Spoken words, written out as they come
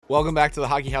Welcome back to the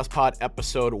Hockey House Pod,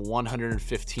 episode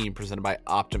 115, presented by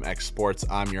OptimX Sports.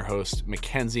 I'm your host,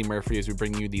 Mackenzie Murphy, as we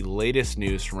bring you the latest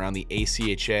news from around the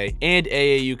ACHA and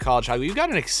AAU college hockey. We've got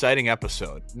an exciting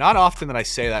episode. Not often that I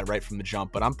say that right from the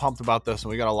jump, but I'm pumped about this, and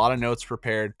we got a lot of notes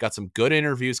prepared. Got some good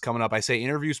interviews coming up. I say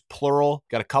interviews plural.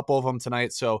 Got a couple of them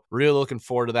tonight, so really looking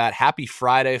forward to that. Happy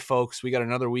Friday, folks. We got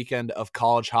another weekend of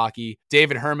college hockey.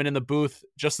 David Herman in the booth,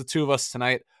 just the two of us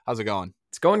tonight. How's it going?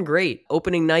 It's going great.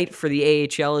 Opening night for the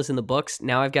AHL is in the books.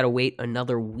 Now I've got to wait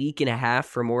another week and a half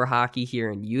for more hockey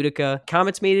here in Utica.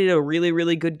 Comets made it a really,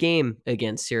 really good game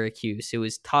against Syracuse. It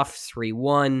was tough,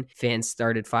 3-1. Fans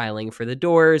started filing for the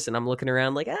doors, and I'm looking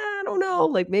around like, I don't know.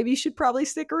 Like, maybe you should probably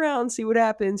stick around, see what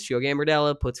happens. Shogo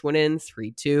Gambardella puts one in,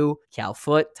 3-2. Cal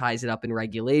Foote ties it up in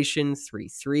regulation,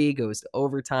 3-3, goes to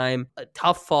overtime. A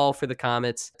tough fall for the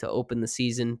Comets to open the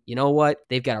season. You know what?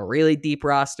 They've got a really deep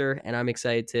roster, and I'm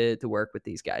excited to work with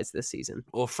these guys this season.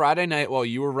 Well, Friday night, while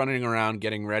you were running around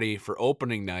getting ready for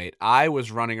opening night, I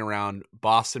was running around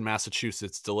Boston,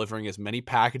 Massachusetts, delivering as many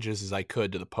packages as I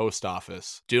could to the post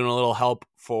office, doing a little help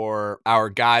for our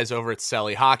guys over at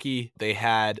Selly Hockey. They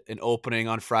had an opening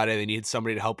on Friday. They needed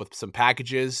somebody to help with some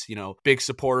packages, big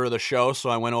supporter of the show.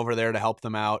 So I went over there to help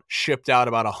them out, shipped out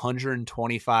about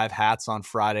 125 hats on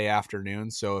Friday afternoon.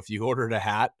 So if you ordered a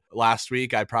hat last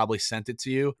week, I probably sent it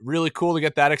to you. Really cool to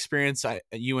get that experience.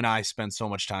 You and I spend so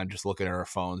much time just looking at our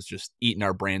phones, just eating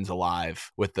our brains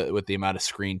alive with the amount of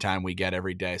screen time we get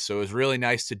every day. So it was really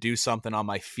nice to do something on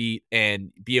my feet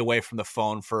and be away from the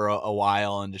phone for a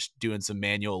while and just doing some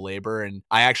manual labor. And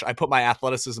I put my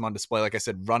athleticism on display. Like I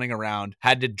said, running around,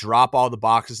 had to drop all the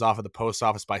boxes off of the post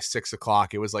office by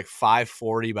 6:00. It was like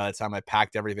 5:40 by the time I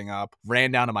packed everything up,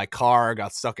 ran down to my car,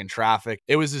 got stuck in traffic.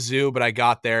 It was a zoo, but I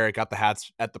got there. I got the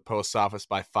hats at the post office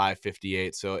by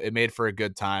 5:58. So it made for a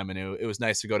good time. And it was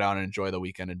nice to go down and enjoy the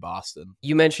weekend in Boston.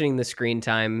 You mentioning the screen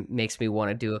time makes me want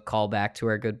to do a callback to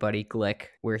our good buddy Glick,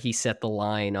 where he set the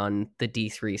line on the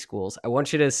D3 schools. I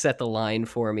want you to set the line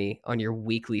for me on your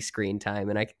weekly screen time,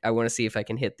 and I want to see if I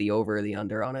can hit the over or the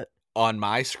under on it. On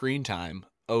my screen time,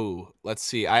 let's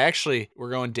see. We're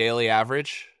going daily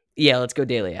average. Yeah, let's go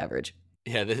daily average.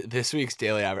 Yeah, this week's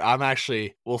daily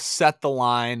average. We'll set the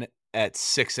line at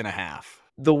 6.5.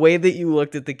 The way that you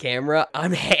looked at the camera,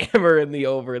 I'm hammering the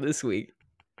over this week.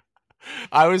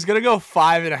 I was going to go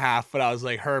 5.5, but I was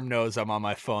like, Herm knows I'm on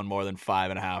my phone more than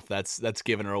 5.5. That's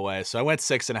giving her away. So I went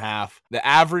 6.5. The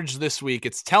average this week,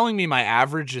 it's telling me my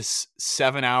average is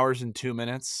 7 hours and 2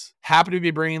 minutes. Happy to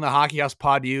be bringing the Hockey House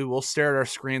Pod to you. We'll stare at our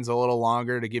screens a little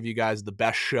longer to give you guys the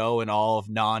best show in all of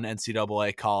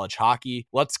non-NCAA college hockey.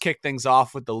 Let's kick things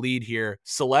off with the lead here.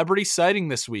 Celebrity sighting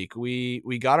this week. We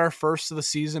got our first of the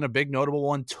season, a big notable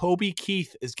one. Toby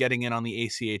Keith is getting in on the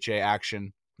ACHA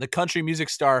action. The country music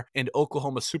star and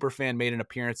Oklahoma superfan made an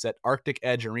appearance at Arctic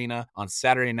Edge Arena on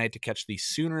Saturday night to catch the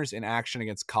Sooners in action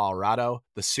against Colorado.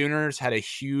 The Sooners had a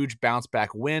huge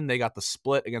bounce-back win. They got the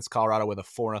split against Colorado with a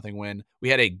 4-0 win. We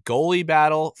had a goalie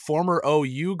battle. Former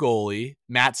OU goalie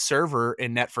Matt Server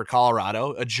in net for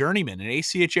Colorado, a journeyman, an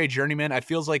ACHA journeyman. It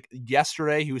feels like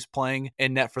yesterday he was playing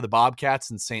in net for the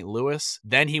Bobcats in St. Louis.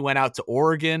 Then he went out to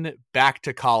Oregon, back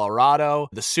to Colorado.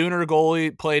 The Sooner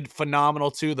goalie played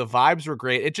phenomenal too. The vibes were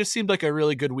great. It just seemed like a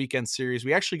really good weekend series.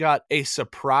 We actually got a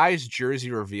surprise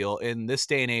jersey reveal. In this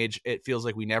day and age, it feels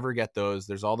like we never get those.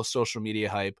 There's all the social media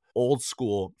hype, old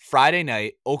school. Friday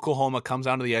night, Oklahoma comes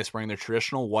onto the ice wearing their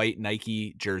traditional white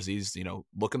Nike jerseys,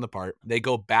 looking the part. They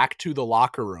go back to the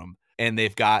locker room and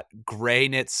they've got gray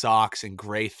knit socks and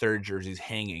gray third jerseys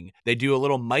hanging. They do a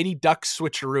little Mighty Ducks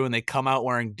switcheroo and they come out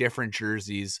wearing different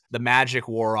jerseys. The magic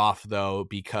wore off though,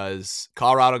 because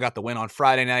Colorado got the win on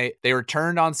Friday night. They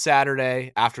returned on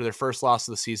Saturday after their first loss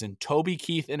of the season. Toby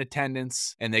Keith in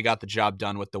attendance, and they got the job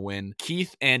done with the win.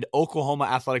 Keith and Oklahoma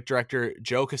Athletic Director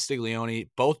Joe Castiglione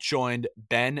both joined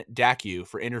Ben Dacu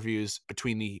for interviews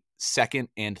between the second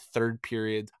and third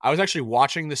periods. I was actually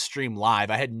watching this stream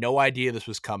live. I had no idea this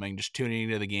was coming, just tuning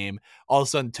into the game. All of a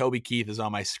sudden, Toby Keith is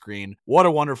on my screen. What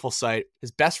a wonderful sight.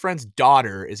 His best friend's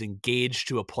daughter is engaged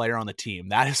to a player on the team.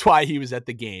 That is why he was at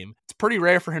the game. It's pretty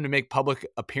rare for him to make public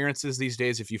appearances these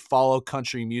days. If you follow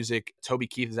country music, Toby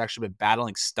Keith has actually been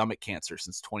battling stomach cancer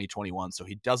since 2021, so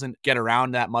he doesn't get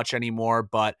around that much anymore,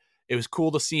 but it was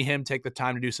cool to see him take the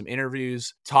time to do some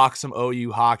interviews, talk some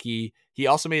OU hockey. He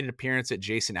also made an appearance at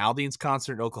Jason Aldean's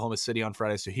concert in Oklahoma City on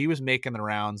Friday, so he was making the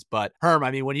rounds. But Herm,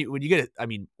 when you get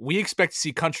it, we expect to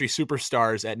see country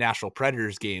superstars at Nashville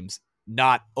Predators games,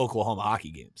 not Oklahoma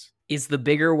hockey games. Is the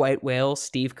bigger white whale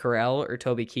Steve Carell or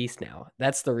Toby Keith now?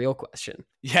 That's the real question.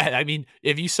 Yeah, I mean,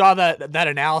 if you saw that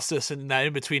analysis and that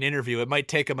in between interview, it might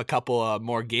take him a couple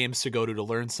more games to go to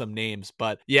learn some names.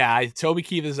 But yeah, Toby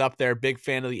Keith is up there. Big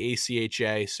fan of the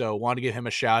ACHA, so want to give him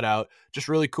a shout out. Just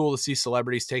really cool to see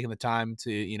celebrities taking the time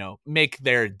to make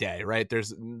their day. Right,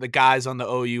 there's the guys on the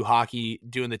OU hockey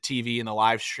doing the TV and the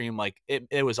live stream. Like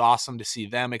it was awesome to see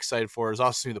them excited for it. It was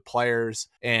awesome to see the players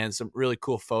and some really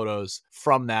cool photos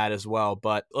from that as well.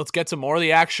 But let's get to more of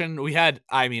the action. We had,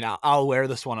 I'll wear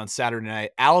this one on Saturday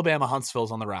night. Alabama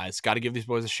Huntsville's on the rise. Got to give these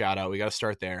boys a shout out. We got to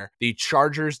start there. The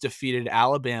Chargers defeated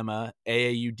Alabama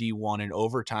AAU D1 in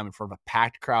overtime in front of a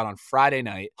packed crowd on Friday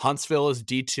night. Huntsville is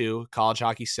D2, College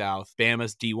Hockey South.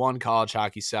 Bama's D1, College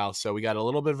Hockey South. So we got a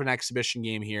little bit of an exhibition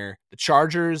game here. The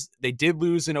Chargers, they did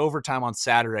lose in overtime on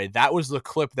Saturday. That was the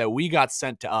clip that we got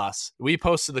sent to us. We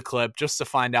posted the clip just to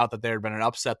find out that there had been an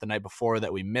upset the night before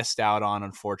that we missed out on,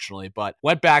 unfortunately. But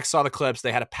went back, saw the clips.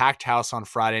 They had a packed house on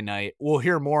Friday night. We'll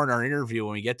hear more in our interview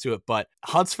when we get to it, but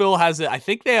Huntsville I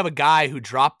think they have a guy who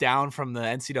dropped down from the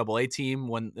NCAA team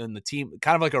when the team,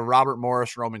 kind of like a Robert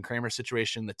Morris, Roman Kramer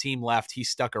situation. The team left, he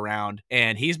stuck around,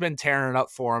 and he's been tearing it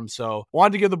up for him. So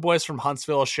wanted to give the boys from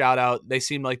Huntsville a shout out. They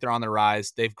seem like they're on the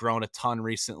rise. They've grown a ton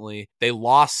recently. They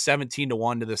lost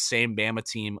 17-1 to the same Bama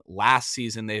team last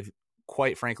season. They've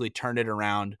quite frankly turned it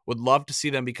around. Would love to see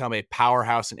them become a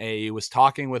powerhouse in AAU. Was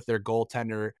talking with their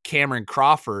goaltender Cameron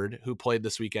Crawford, who played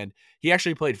this weekend. He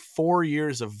actually played 4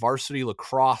 years of varsity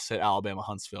lacrosse at Alabama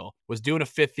Huntsville. Was doing a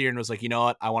fifth year and was like, you know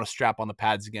what? I want to strap on the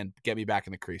pads again, get me back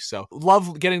in the crease. So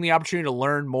love getting the opportunity to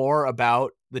learn more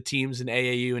about the teams in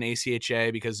AAU and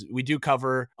ACHA, because we do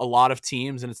cover a lot of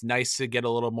teams and it's nice to get a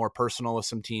little more personal with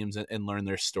some teams and learn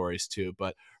their stories too.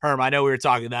 But Herm, I know we were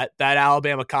talking that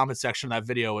Alabama comment section of that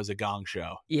video was a gong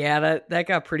show. Yeah, that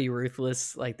got pretty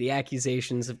ruthless. Like the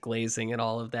accusations of glazing and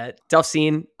all of that. Tough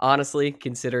scene, honestly,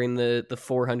 considering the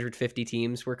 450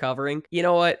 teams we're covering. You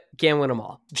know what? Can't win them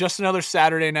all. Just another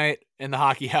Saturday night in the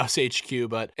Hockey House HQ.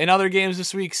 But in other games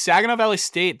this week, Saginaw Valley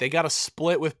State, they got a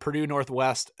split with Purdue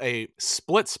Northwest, a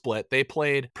split. They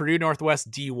played Purdue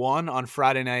Northwest D1 on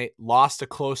Friday night, lost a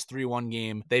close 3-1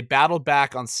 game. They battled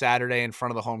back on Saturday in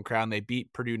front of the home crowd, and they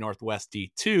beat Purdue Northwest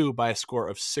D2 by a score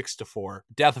of 6-4.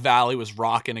 Death Valley was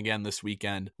rocking again this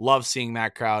weekend. Love seeing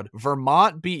that crowd.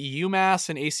 Vermont beat UMass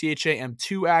in ACHA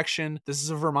M2 action. This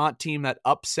is a Vermont team that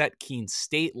upset Keene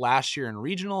State last year in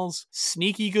regionals.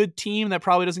 Sneaky good team that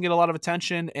probably doesn't get a lot of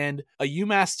attention, and a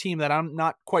UMass team that I'm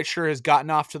not quite sure has gotten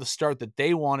off to the start that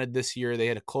they wanted this year. They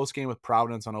had a close game with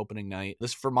Providence on opening night.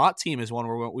 This Vermont team is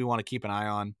one we want to keep an eye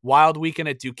on. Wild weekend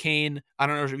at Duquesne. I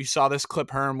don't know if you saw this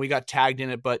clip, Herm. We got tagged in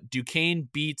it, but Duquesne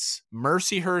beats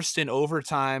Mercyhurst in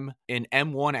overtime in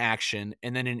M1 action,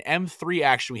 and then in M3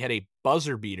 action, we had a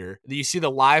buzzer beater. You see the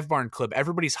live barn clip.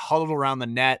 Everybody's huddled around the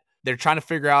net. They're trying to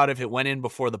figure out if it went in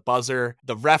before the buzzer.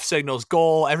 The ref signals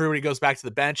goal. Everybody goes back to the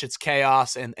bench. It's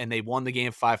chaos, and they won the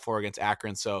game 5-4 against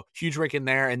Akron. So huge win in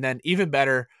there. And then even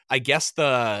better, I guess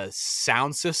the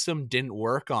sound system didn't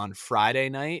work on Friday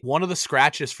night. One of the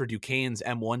scratches for Duquesne's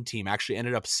M1 team actually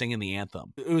ended up singing the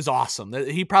anthem. It was awesome.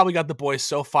 He probably got the boys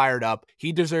so fired up.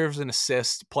 He deserves an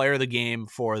assist, player of the game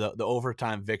for the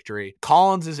overtime victory.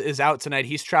 Collins is out tonight.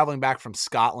 He's traveling back from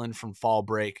Scotland from fall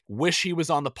break. Wish he was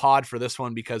on the pod for this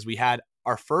one because we had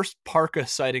our first parka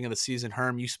sighting of the season.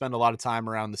 Herm, you spend a lot of time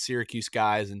around the Syracuse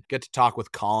guys and get to talk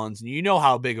with Collins, and you know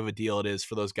how big of a deal it is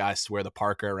for those guys to wear the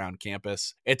parka around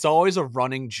campus. It's always a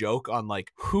running joke on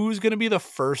like who's going to be the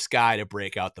first guy to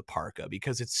break out the parka,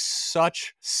 because it's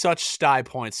such sty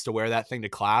points to wear that thing to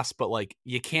class, but like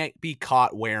you can't be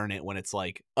caught wearing it when it's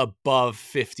like above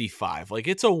 55. Like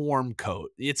it's a warm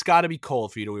coat. It's got to be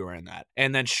cold for you to be wearing that.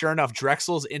 And then sure enough,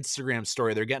 Drexel's Instagram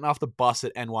story, they're getting off the bus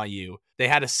at NYU. They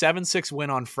had a 7-6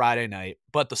 win on Friday night,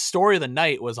 but the story of the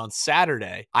night was on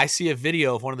Saturday. I see a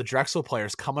video of one of the Drexel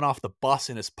players coming off the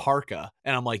bus in his parka,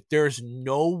 and I'm like, there's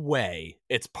no way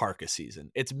it's parka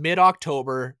season. It's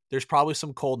mid-October. There's probably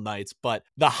some cold nights, but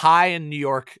the high in New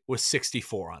York was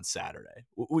 64 on Saturday.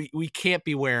 We can't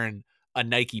be wearing a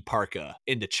Nike parka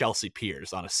into Chelsea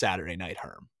Piers on a Saturday night,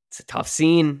 Herm. It's a tough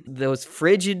scene. Those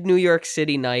frigid New York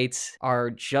City nights are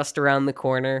just around the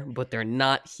corner, but they're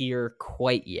not here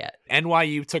quite yet.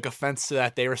 NYU took offense to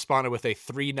that. They responded with a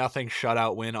 3-0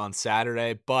 shutout win on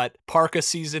Saturday, but parka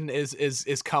season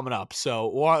is coming up. So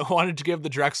wanted to give the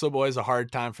Drexel boys a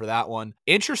hard time for that one.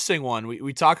 Interesting one.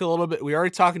 We talk a little bit. We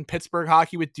already talking Pittsburgh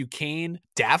hockey with Duquesne.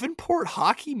 Davenport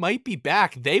hockey might be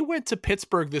back. They went to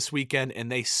Pittsburgh this weekend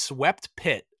and they swept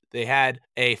Pitt. They had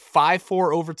a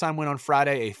 5-4 overtime win on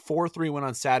Friday, a 4-3 win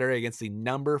on Saturday against the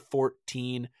number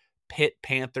 14 Pitt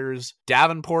Panthers.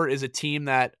 Davenport is a team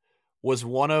that was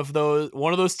one of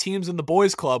those teams in the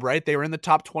boys club, right? They were in the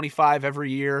top 25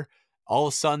 every year. all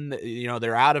of a sudden,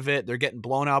 they're out of it. They're getting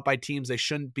blown out by teams they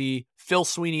shouldn't be. Phil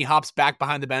Sweeney hops back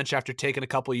behind the bench after taking a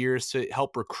couple of years to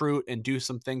help recruit and do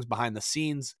some things behind the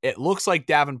scenes. It looks like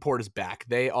Davenport is back.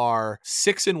 They are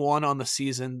 6-1 on the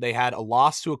season. They had a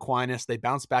loss to Aquinas. They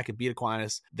bounced back and beat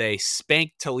Aquinas. They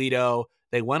spanked Toledo.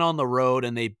 They went on the road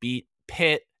and they beat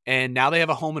Pitt. And now they have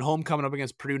a home and home coming up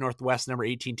against Purdue Northwest, number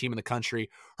 18 team in the country.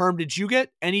 Herm, did you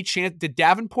get any chance? Did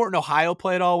Davenport and Ohio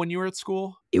play at all when you were at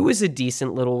school? It was a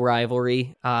decent little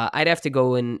rivalry. I'd have to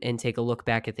go and take a look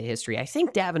back at the history. I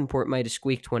think Davenport might have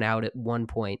squeaked one out at one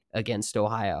point against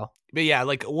Ohio. But yeah,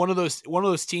 like one of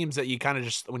those teams that you kind of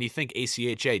just, when you think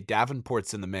ACHA,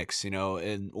 Davenport's in the mix,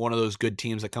 and one of those good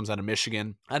teams that comes out of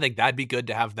Michigan. I think that'd be good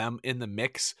to have them in the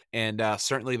mix. And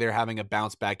certainly they're having a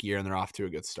bounce back year and they're off to a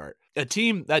good start. A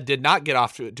team that did not get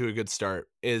off to a good start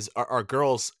is our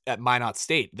girls at Minot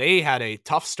State. They had a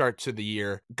tough start to the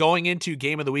year. Going into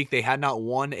game of the week, they had not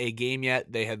won a game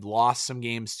yet. They had lost some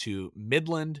games to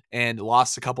Midland and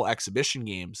lost a couple exhibition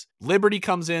games. Liberty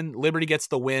comes in. Liberty gets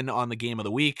the win on the game of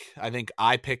the week. I think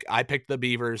I picked the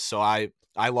Beavers, so I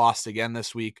lost again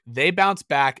this week. They bounce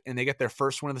back and they get their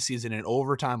first win of the season in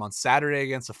overtime on Saturday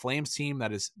against a Flames team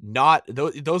that is not,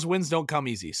 those wins don't come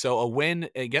easy. So a win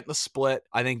and getting the split,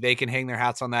 I think they can hang their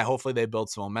hats on that. Hopefully they build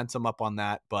some momentum up on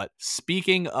that. But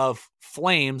speaking of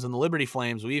Flames and the Liberty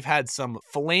Flames, we've had some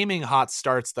flaming hot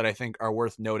starts that I think are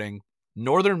worth noting.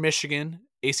 Northern Michigan,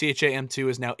 ACHA M2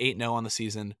 is now 8-0 on the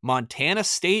season. Montana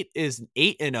State is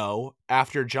 8-0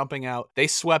 after jumping out. They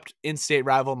swept in-state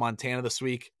rival Montana this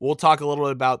week. We'll talk a little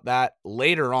bit about that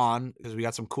later on because we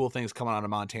got some cool things coming out of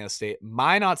Montana State.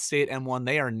 Minot State M1,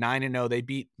 they are 9-0. They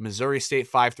beat Missouri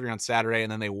State 5-3 on Saturday,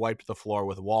 and then they wiped the floor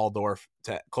with Waldorf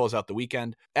to close out the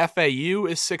weekend. FAU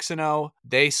is 6-0.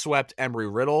 They swept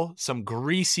Embry-Riddle. Some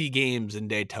greasy games in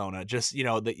Daytona. Just,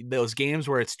 those games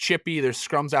where it's chippy, there's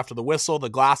scrums after the whistle, the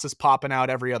glass is popping out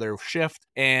every other shift,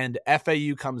 and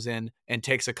FAU comes in and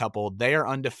takes a couple. They are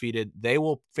undefeated. They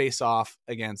will face off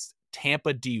against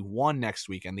Tampa D1 next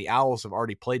weekend. The Owls have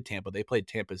already played Tampa. They played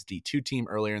Tampa's D2 team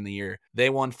earlier in the year. They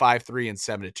won 5-3 and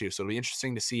 7-2. So it'll be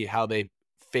interesting to see how they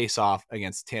face off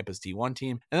against Tampa's D1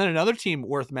 team. And then another team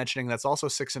worth mentioning that's also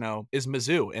 6-0 is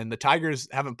Mizzou. And the Tigers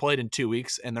haven't played in 2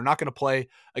 weeks, and they're not going to play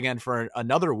again for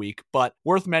another week. But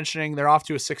worth mentioning, they're off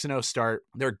to a 6-0 start.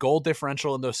 Their goal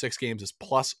differential in those 6 games is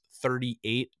plus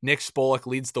 38. Nick Spolek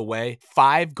leads the way.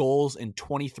 5 goals and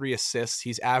 23 assists.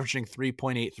 He's averaging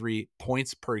 3.83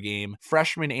 points per game.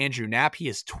 Freshman Andrew Knapp, he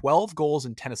has 12 goals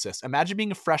and 10 assists. Imagine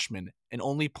being a freshman and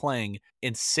only playing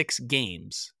in 6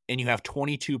 games, and you have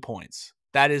 22 points.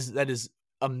 That is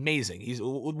amazing. He's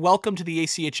welcome to the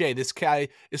ACHA. This guy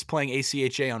is playing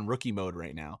ACHA on rookie mode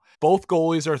right now. Both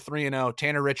goalies are 3-0.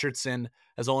 Tanner Richardson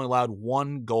has only allowed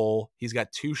 1 goal. He's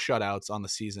got 2 shutouts on the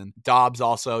season. Dobbs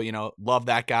also, love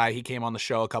that guy. He came on the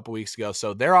show a couple weeks ago.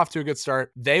 So they're off to a good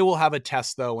start. They will have a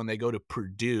test though when they go to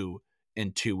Purdue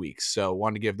in 2 weeks. So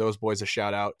wanted to give those boys a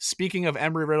shout out. Speaking of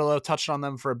Embry-Riddle, touched on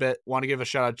them for a bit. Want to give a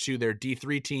shout out to their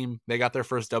D3 team. They got their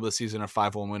first dub of the season, a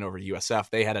 5-1 win over USF.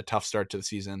 They had a tough start to the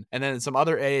season. And then some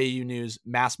other AAU news,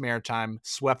 Mass Maritime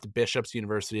swept Bishop's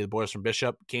University. The boys from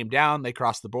Bishop came down, they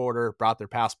crossed the border, brought their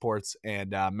passports,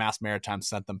 and Mass Maritime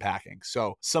sent them packing.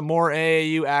 So some more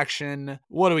AAU action.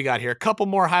 What do we got here? A couple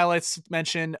more highlights to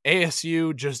mention.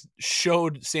 ASU just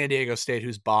showed San Diego State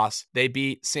who's boss. They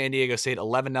beat San Diego State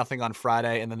 11-0 on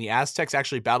Friday, and then the Aztecs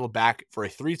actually battled back for a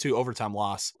 3-2 overtime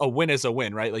loss. A win is a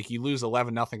win, right? Like you lose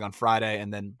 11-0 on Friday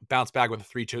and then bounce back with a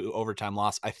 3-2 overtime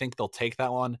loss. I think they'll take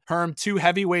that one. Herm, 2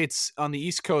 heavyweights on the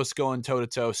East Coast going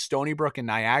toe-to-toe, Stony Brook and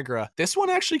Niagara. This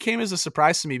one actually came as a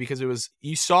surprise to me because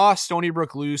you saw Stony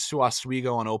Brook lose to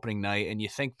Oswego on opening night, and you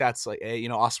think that's like,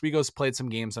 Oswego's played some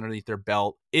games underneath their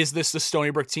belt. Is this the Stony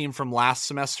Brook team from last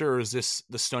semester, or is this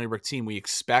the Stony Brook team we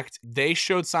expect? They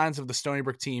showed signs of the Stony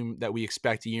Brook team that we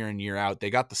expect year in, year out. They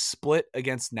got the split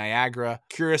against Niagara.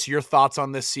 Curious your thoughts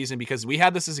on this season, because we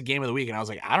had this as a game of the week, and I was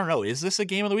like, I don't know, is this a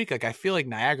game of the week? Like, I feel like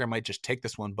Niagara might just take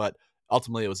this one, but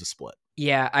ultimately it was a split.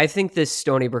 Yeah, I think this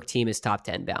Stony Brook team is top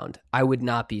 10 bound. I would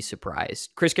not be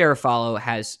surprised. Chris Garofalo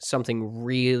has something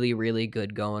really, really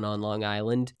good going on Long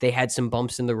Island. They had some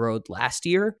bumps in the road last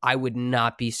year. I would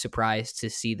not be surprised to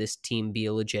see this team be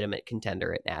a legitimate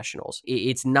contender at Nationals.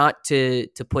 It's not to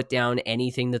put down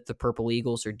anything that the Purple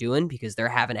Eagles are doing, because they're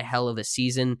having a hell of a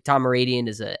season. Tom Moradian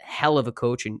is a hell of a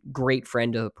coach and great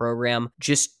friend of the program.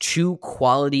 Just 2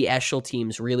 quality Eshel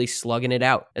teams really slugging it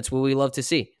out. That's what we love to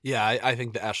see. Yeah, I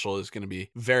think the Eshel is going going to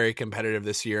be very competitive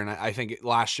this year. And I think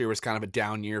last year was kind of a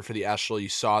down year for the Eshel. You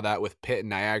saw that with Pitt and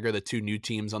Niagara, the two new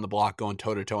teams on the block going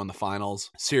toe-to-toe in the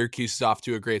finals. Syracuse is off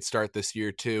to a great start this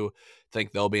year too.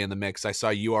 Think they'll be in the mix. I saw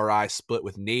URI split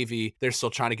with Navy. They're still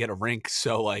trying to get a rink.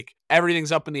 So like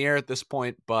everything's up in the air at this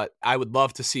point, but I would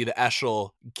love to see the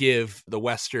Eshel give the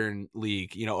Western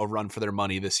League, a run for their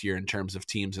money this year in terms of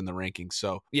teams in the rankings.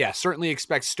 So yeah, certainly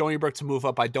expect Stony Brook to move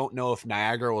up. I don't know if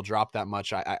Niagara will drop that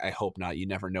much. I hope not. You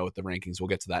never know with the rankings. We'll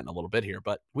get to that in a little bit here,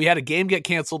 but we had a game get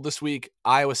canceled this week.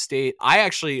 Iowa State.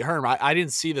 Herm, I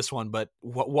didn't see this one, but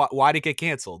why did it get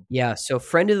canceled? Yeah. So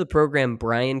friend of the program,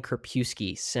 Brian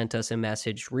Krapewski, sent us a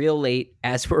message real late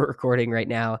as we're recording right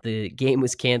now. The game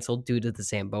was canceled due to the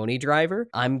Zamboni driver.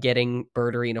 I'm getting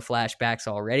Bird Arena flashbacks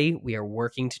already. We are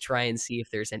working to try and see if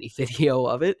there's any video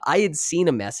of it. I had seen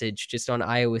a message just on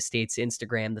Iowa State's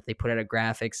Instagram that they put out a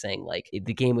graphic saying like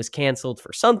the game was canceled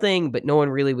for something, but no one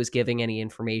really was giving any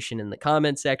information in the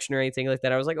comment section or anything like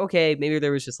that. I was like, okay, maybe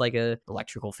there was just like a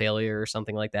electrical failure or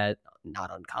something like that.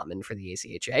 Not uncommon for the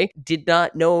ACHA. Did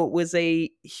not know it was a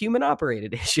human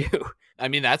operated issue. I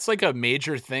mean, that's like a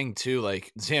major thing too.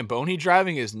 Like Zamboni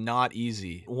driving is not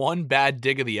easy. One bad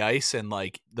dig of the ice and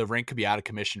like the rink could be out of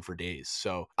commission for days.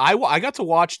 So I got to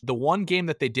watch the one game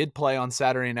that they did play on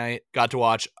Saturday night. Got to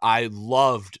watch. I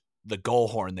loved the goal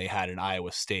horn they had in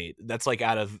Iowa State. That's like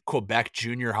out of Quebec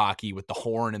junior hockey with the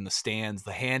horn in the stands,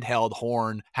 the handheld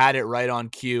horn, had it right on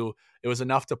cue. It was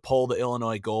enough to pull the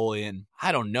Illinois goalie. And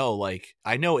I don't know, like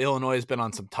I know Illinois has been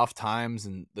on some tough times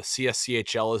and the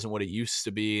CSCHL isn't what it used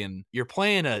to be. And you're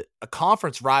playing a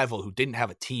conference rival who didn't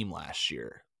have a team last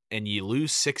year. And you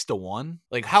lose 6-1.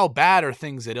 Like, how bad are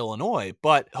things at Illinois?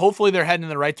 But hopefully they're heading in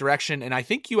the right direction. And I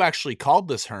think you actually called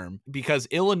this, Herm, because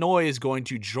Illinois is going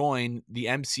to join the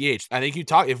MCH. I think you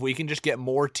talk, if we can just get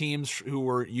more teams who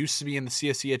were used to be in the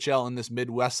CSCHL in this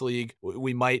Midwest League,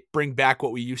 we might bring back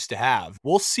what we used to have.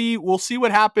 We'll see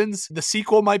what happens. The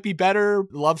sequel might be better.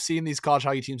 Love seeing these college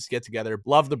hockey teams get together.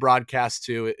 Love the broadcast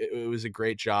too. It was a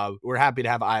great job. We're happy to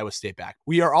have Iowa State back.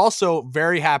 We are also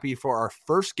very happy for our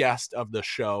first guest of the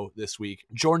show this week.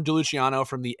 Jordan DeLuciano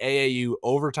from the AAU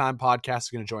Overtime podcast is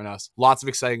going to join us. Lots of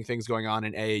exciting things going on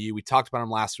in AAU. We talked about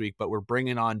him last week, but we're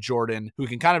bringing on Jordan, who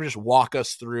can kind of just walk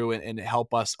us through and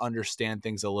help us understand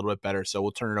things a little bit better. So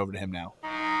we'll turn it over to him now.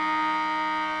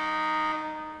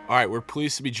 All right, we're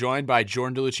pleased to be joined by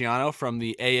Jordan DeLuciano from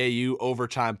the AAU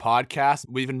Overtime podcast.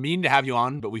 We've been meaning to have you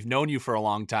on, but we've known you for a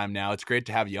long time now. It's great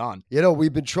to have you on.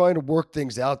 We've been trying to work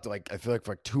things out, I feel like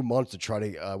for 2 months to try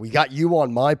to, we got you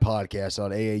on my podcast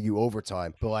on AAU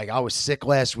Overtime, but I was sick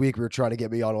last week. We were trying to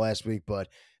get me on last week, but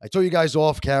I told you guys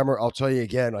off camera. I'll tell you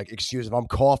again, excuse if I'm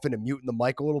coughing and muting the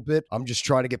mic a little bit. I'm just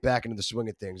trying to get back into the swing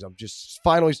of things. I'm just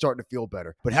finally starting to feel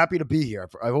better, but happy to be here.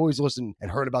 I've always listened and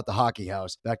heard about the Hockey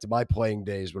House back to my playing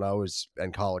days when I was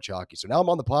in college hockey. So now I'm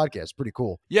on the podcast. Pretty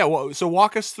cool. Yeah. Well, so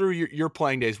walk us through your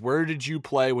playing days. Where did you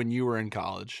play when you were in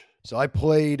college? So I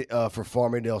played for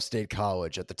Farmingdale State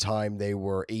College. At the time, they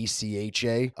were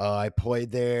ACHA. I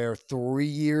played there 3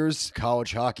 years.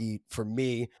 College hockey, for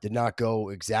me, did not go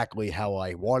exactly how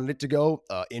I wanted it to go.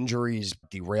 Injuries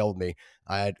derailed me.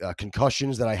 I had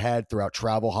concussions that I had throughout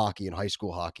travel hockey and high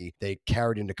school hockey. They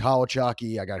carried into college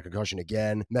hockey. I got a concussion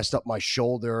again, messed up my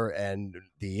shoulder, and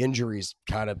the injuries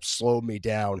kind of slowed me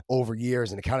down over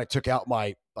years, and it kind of took out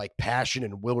my passion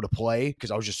and will to play because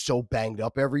I was just so banged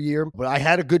up every year. But I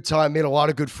had a good time, made a lot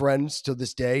of good friends to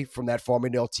this day from that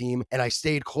Farmingdale team, and I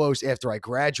stayed close after I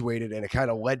graduated, and it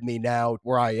kind of led me now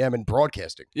where I am in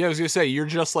broadcasting. Yeah, I was going to say, you're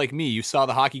just like me. You saw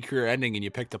the hockey career ending and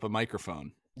you picked up a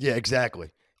microphone. Yeah,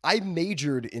 exactly. I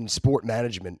majored in sport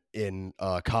management in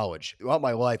college. Throughout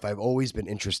my life, I've always been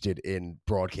interested in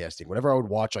broadcasting. Whenever I would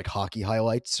watch hockey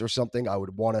highlights or something, I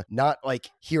would want to not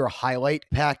hear a highlight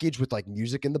package with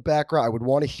music in the background. I would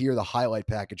want to hear the highlight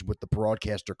package with the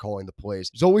broadcaster calling the plays.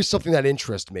 It's always something that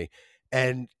interests me.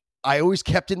 And I always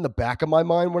kept it in the back of my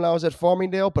mind when I was at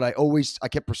Farmingdale, but I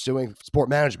kept pursuing sport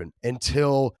management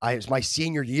until it was my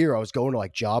senior year. I was going to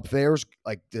job fairs,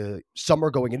 the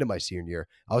summer going into my senior year.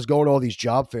 I was going to all these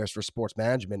job fairs for sports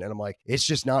management, and I'm like, it's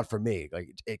just not for me.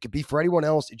 It could be for anyone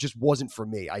else. It just wasn't for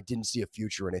me. I didn't see a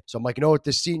future in it. So I'm like, what,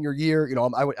 this senior year,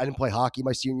 I didn't play hockey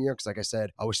my senior year because, like I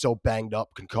said, I was so banged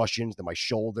up, concussions, then my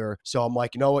shoulder. So I'm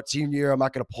like, what, senior year, I'm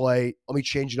not going to play. Let me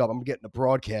change it up. I'm going to get into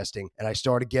broadcasting. And I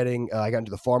started I got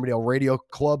into the Farmingdale Radio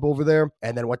Club over there,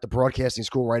 and then went to broadcasting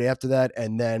school right after that.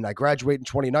 And then I graduated in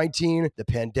 2019. The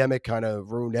pandemic kind of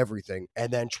ruined everything.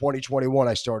 And then 2021,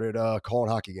 I started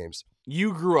calling hockey games.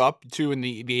 You grew up too in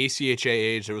the ACHA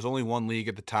age. There was only one league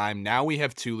at the time. Now we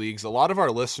have two leagues. A lot of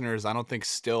our listeners, I don't think,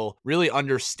 still really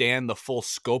understand the full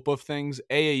scope of things.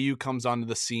 AAU comes onto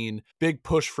the scene, big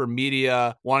push for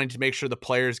media, wanting to make sure the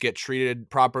players get treated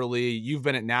properly. You've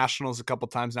been at nationals a couple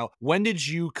times now. When did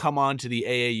you come onto the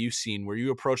AAU scene? Were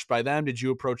you approached by them? Did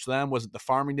you approach them? Was it the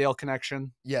Farmingdale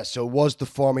connection? Yeah, so it was the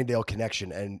Farmingdale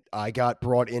connection, and I got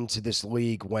brought into this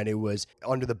league when it was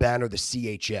under the banner the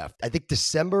CHF. I think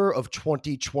December of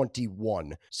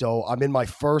 2021. So I'm in my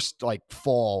first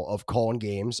fall of calling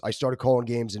games. I started calling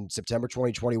games in September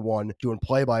 2021, doing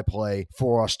play-by-play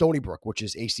for Stony Brook, which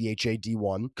is ACHA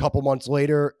D1. Couple months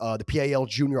later, the PAL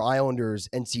Junior Islanders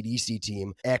NCDC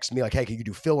team asked me hey, can you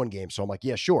do fill-in games? So I'm like,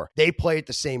 yeah, sure. They play at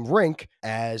the same rink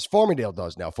as Farmingdale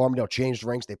does now. Farmingdale changed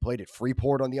rinks. They played at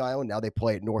Freeport on the island. Now they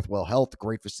play at Northwell Health,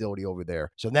 great facility over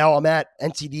there. So now I'm at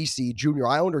NCDC Junior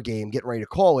Islander game, getting ready to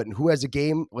call it. And who has a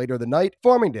game later the night?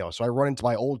 Farmingdale. So I run into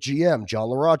my old GM, John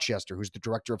LaRochester, who's the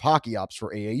director of hockey ops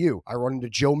for AAU. I run into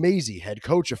Joe Mazie, head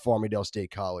coach of Farmingdale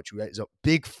State College, who is a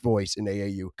big voice in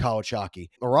AAU college hockey.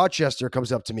 LaRochester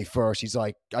comes up to me first. He's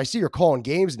like, I see you're calling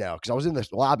games now, because I was in the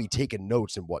lobby taking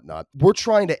notes and whatnot. We're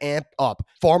trying to amp up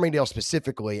Farmingdale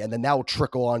specifically, and then that will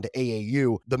trickle on to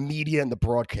AAU, the media and the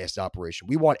broadcast operation.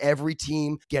 We want every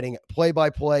team getting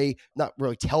play-by-play, not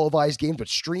really televised games, but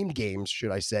streamed games,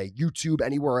 should I say, YouTube,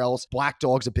 anywhere else. Black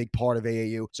Dog's a big part of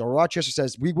AAU. So Rochester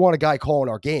says, we want a guy calling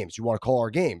our games. You want to call our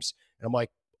games? And I'm like,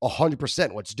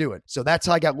 100%, let's do it. So that's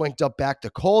how I got linked up back to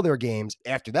call their games.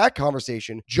 After that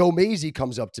conversation, Joe Mazie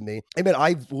comes up to me. I mean,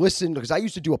 I've listened, because I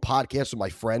used to do a podcast with my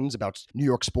friends about New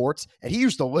York sports, and he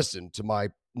used to listen to my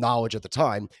knowledge at the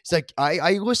time. It's like,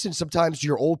 I listen sometimes to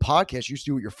your old podcast you used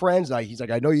to do with your friends. And he's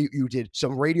like, I know you did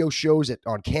some radio shows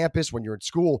on campus when you're in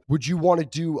school. Would you want to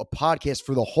do a podcast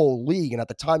for the whole league? And at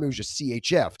the time it was just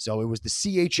CHF. So it was the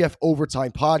CHF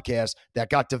Overtime podcast that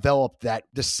got developed that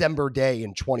December day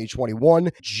in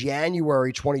 2021.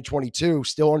 January 2022,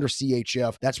 still under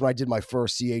CHF. That's when I did my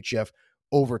first CHF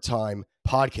Overtime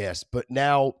podcast. But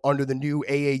now under the new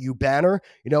AAU banner,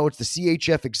 it's the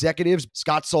CHF executives.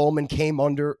 Scott Solomon came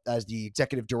under as the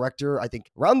executive director, I think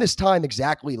around this time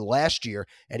exactly last year,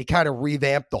 and he kind of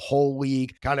revamped the whole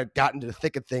league, kind of got into the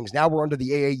thick of things. Now we're under the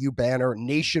AAU banner,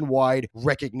 nationwide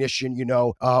recognition.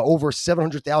 Over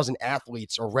 700,000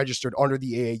 athletes are registered under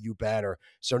the AAU banner.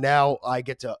 So now I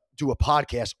get to do a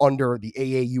podcast under the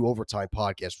AAU Overtime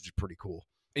podcast, which is pretty cool.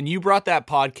 And you brought that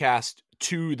podcast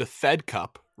to the Fed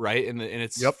Cup, right? In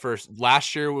its first,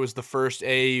 last year was the first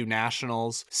AAU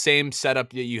Nationals, same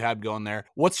setup that you had going there.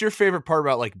 What's your favorite part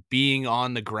about being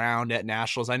on the ground at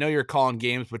Nationals? I know you're calling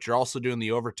games, but you're also doing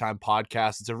the Overtime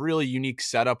podcast. It's a really unique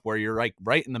setup where you're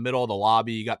right in the middle of the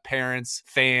lobby. You got parents,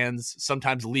 fans,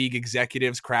 sometimes league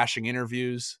executives crashing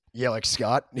interviews. Yeah, like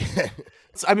Scott.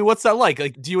 I mean, what's that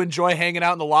like? Do you enjoy hanging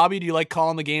out in the lobby? Do you like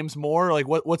calling the games more?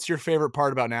 What's your favorite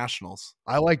part about Nationals?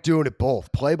 I like doing it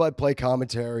both. Play-by-play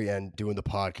commentary and doing the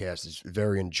podcast is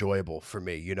very enjoyable for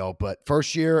me, But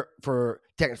first year for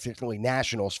technically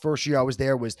Nationals, first year I was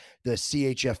there was the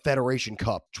CHF Federation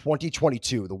Cup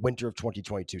 2022, the winter of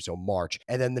 2022, so March.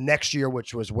 And then the next year,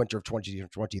 which was winter of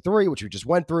 2023, which we just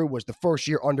went through, was the first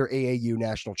year under AAU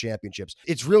National Championships.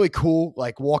 It's really cool,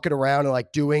 walking around and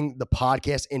doing the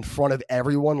podcast in front of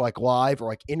everyone, live,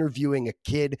 or interviewing a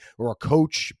kid or a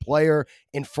coach, player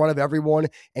in front of everyone,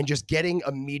 and just getting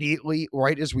immediately,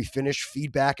 right as we finish,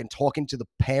 feedback and talking to the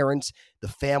parents, the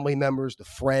family members, the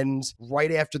friends,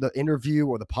 right after the interview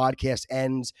or the podcast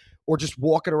ends, or just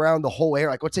walking around the whole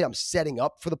area. Let's say I'm setting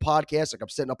up for the podcast, I'm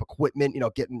setting up equipment,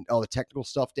 getting all the technical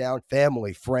stuff down.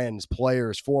 Family, friends,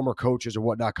 players, former coaches or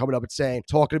whatnot coming up and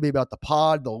talking to me about the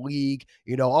pod, the league.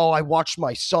 I watched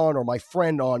my son or my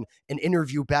friend on an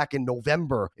interview back in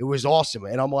November. It was awesome.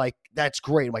 And I'm like, that's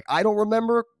great. I'm like, I don't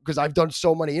remember because I've done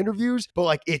so many interviews,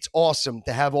 but it's awesome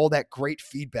to have all that great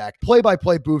feedback.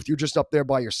 Play-by-play booth, you're just up there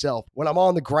by yourself. When I'm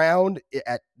on the ground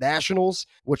at Nationals,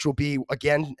 which will be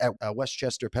again at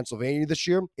Westchester, Pennsylvania this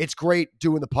year, it's great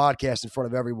doing the podcast in front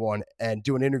of everyone and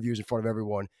doing interviews in front of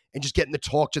everyone and just getting to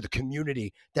talk to the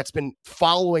community that's been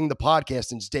following the podcast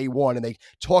since day one. And they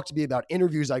talk to me about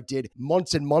interviews I did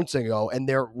months and months ago, and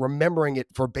they're remembering it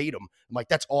verbatim. I'm like,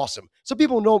 that's awesome. Some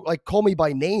people call me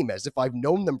by name as if I've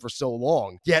known them for so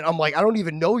long. Yet I'm like, I don't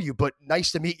even know you, but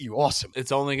nice to meet you. Awesome.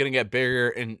 It's only going to get bigger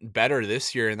and better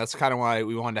this year. And that's kind of why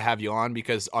we wanted to have you on,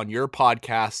 because on your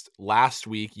podcast last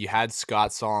week, you had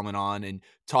Scott Solomon on and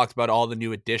talked about all the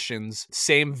new additions,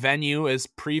 same venue as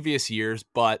previous years,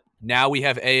 but Now we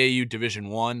have AAU Division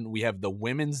 1. We have the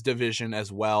women's division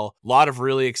as well. A lot of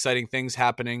really exciting things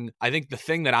happening. I think the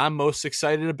thing that I'm most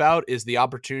excited about is the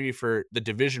opportunity for the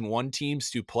Division 1 teams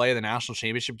to play the national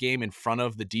championship game in front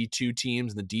of the D2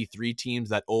 teams and the D3 teams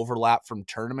that overlap from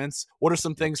tournaments. What are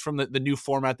some things from the new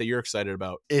format that you're excited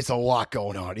about? It's a lot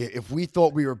going on. If we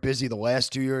thought we were busy the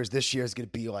last 2 years, this year is going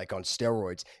to be like on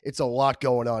steroids. It's a lot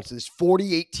going on. So there's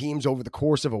 48 teams over the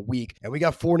course of a week, and we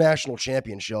got 4 national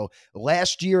champions. So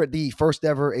last year at the first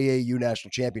ever AAU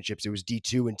national championships, it was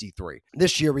D2 and D3.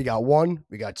 This year we got 1,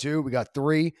 we got 2, we got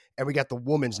 3, and we got the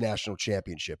women's national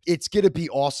championship. It's going to be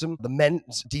awesome. The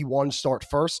men's D1 start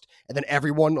first, and then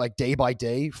everyone like day by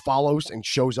day follows and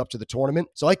shows up to the tournament.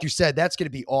 So like you said, that's going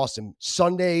to be awesome.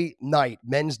 Sunday night,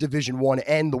 men's Division 1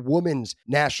 and the women's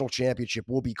national championship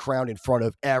will be crowned in front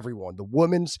of everyone. The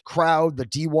women's crowd, the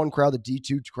D1 crowd, the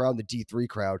D2 crowd, the D3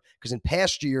 crowd. Because in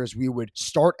past years, we would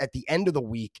start at the end of the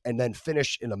week and then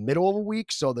finish in the middle of the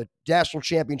week. So the national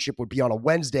championship would be on a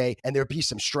Wednesday and there'd be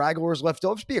some stragglers left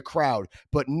over. It'd be a crowd,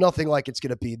 but nothing like it's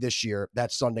going to be this year,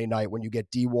 that Sunday night when you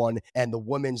get D1 and the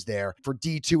women's there. For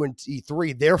D2 and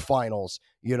D3, their finals,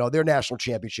 their national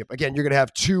championship. Again, you're going to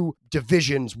have 2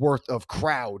 divisions worth of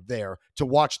crowd there to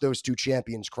watch those 2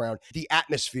 champions crowned. The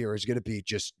atmosphere is going to be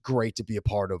just great to be a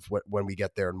part of when we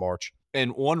get there in March.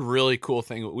 And one really cool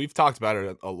thing, we've talked about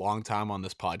it a long time on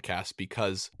this podcast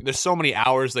because there's so many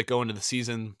hours that go into the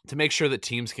season to make sure that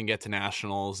teams can get to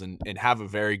nationals and have a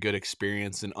very good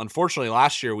experience. And unfortunately,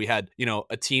 last year we had,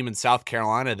 a team in South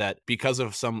Carolina that because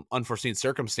of some unforeseen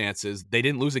circumstances, they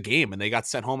didn't lose a game and they got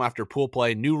sent home after pool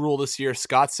play. New rule this year,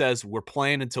 Scott says we're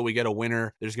playing until we get a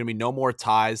winner. There's going to be no more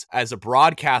ties. As a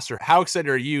broadcaster, how excited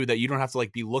are you that you don't have to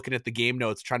be looking at the game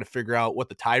notes trying to figure out what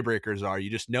the tiebreakers are? You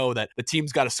just know that the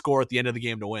team's got to score at the end of the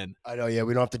game to win. I know, yeah,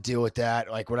 we don't have to deal with that.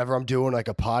 Like whenever I'm doing like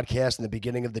a podcast in the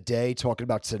beginning of the day talking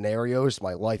about scenarios,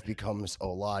 my life becomes a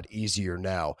lot easier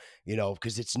now,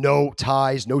 because it's no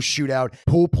ties, no shootout.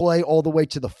 Pool play all the way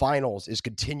to the finals is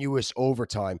continuous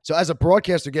overtime. So as a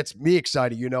broadcaster, it gets me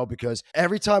excited, because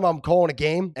every time I'm calling a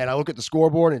game and I look at the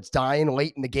scoreboard and it's dying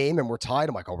late in the game and we're tied,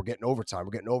 I'm like, oh, we're getting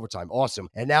overtime. Awesome.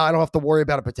 And now I don't have to worry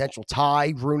about a potential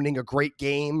tie ruining a great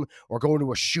game or going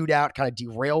to a shootout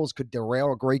could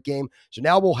derail a great game. So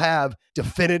now we'll have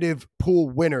definitive pool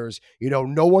winners.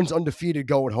 No one's undefeated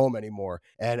going home anymore.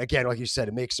 And again, like you said,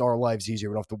 it makes our lives easier.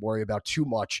 We don't have to worry about too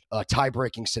much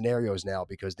tie-breaking scenarios now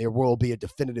because there will be a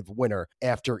definitive winner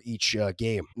after each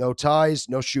game. No ties,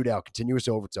 no shootout, continuous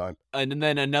overtime. And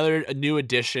then a new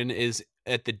addition is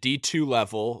at the D2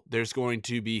 level, there's going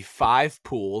to be 5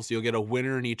 pools. You'll get a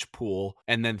winner in each pool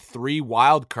and then 3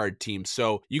 wildcard teams.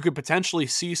 So you could potentially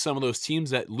see some of those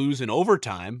teams that lose in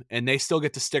overtime and they still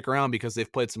get to stick around because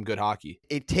they've played some good hockey.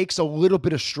 It takes a little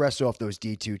bit of stress off those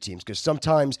D2 teams because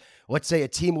sometimes, let's say a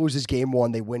team loses game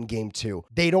 1, they win game 2.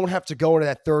 They don't have to go into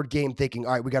that third game thinking,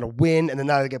 all right, we got to win, and then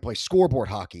now they got to play scoreboard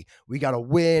hockey. We got to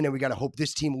win, and we got to hope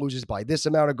this team loses by this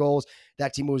amount of goals,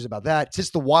 that team loses about that. Since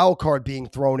the wild card being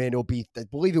thrown in, it'll be, I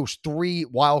believe it was 3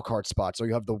 wild card spots. So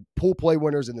you have the pool play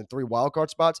winners and then 3 wild card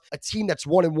spots. A team that's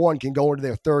 1-1 can go into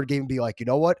their third game and be like, you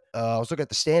know what? I was looking at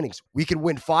the standings. We can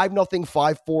win 5-0,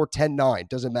 5-4, 10-9.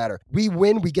 Doesn't matter. We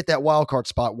win, we get that wild card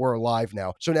spot. We're alive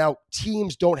now. So now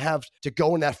teams don't have to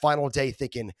go in that final day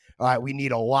thinking, all right, we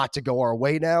need a lot to go our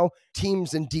way now.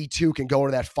 Teams in D2 can go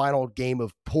into that final game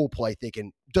of pool play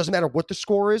thinking, doesn't matter what the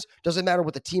score is, doesn't matter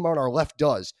what the team on our left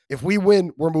does. If we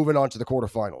win, we're moving on to the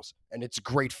quarterfinals. And it's a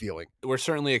great feeling. We're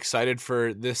certainly excited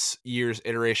for this year's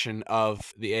iteration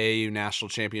of the AAU National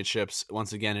Championships,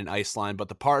 once again in Iceland. But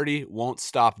the party won't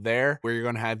stop there. We're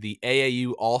going to have the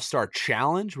AAU All-Star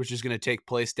Challenge, which is going to take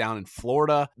place down in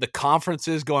Florida. The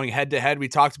conferences going head-to-head. We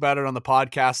talked about it on the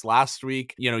podcast last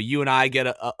week. You and I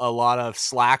get a lot of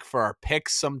slack for our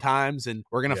picks sometimes, and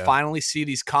we're going to finally see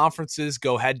these conferences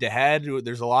go head-to-head.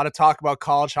 There's a lot of talk about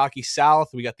College Hockey South.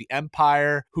 We got the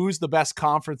Empire. Who's the best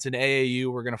conference in AAU?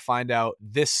 We're going to find out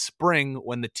this spring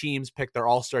when the teams pick their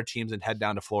all-star teams and head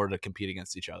down to Florida to compete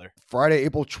against each other. Friday,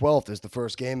 April 12th is the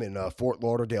first game in Fort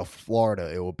Lauderdale,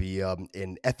 Florida. It will be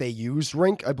in FAU's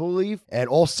rink, I believe. And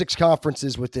all 6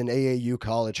 conferences within AAU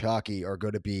college hockey are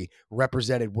going to be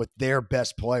represented with their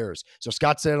best players. So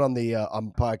Scott said on the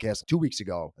podcast 2 weeks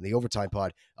ago, in the Overtime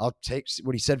Pod, I'll take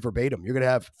what he said verbatim. You're going to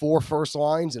have 4 first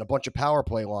lines and a bunch of power play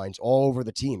play lines all over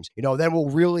the teams. Then we'll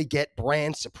really get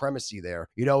brand supremacy there.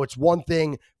 It's one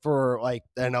thing for like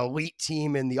an elite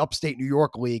team in the upstate New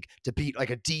York League to beat like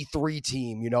a D3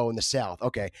 team, in the South.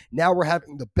 Okay, now we're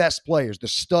having the best players, the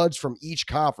studs from each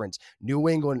conference, New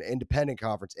England Independent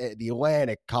Conference, the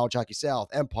Atlantic, College Hockey South,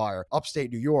 Empire,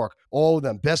 upstate New York, all of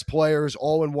them, best players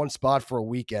all in one spot for a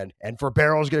weekend. And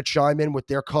Verbero's going to chime in with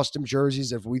their custom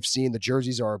jerseys. If we've seen, the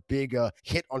jerseys are a big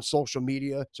hit on social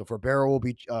media. So Verbero will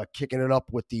be kicking it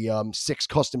up with the 6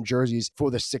 custom jerseys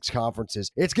for the 6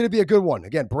 conferences. It's going to be a good one.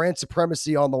 Again, brand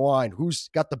supremacy on the line. Who's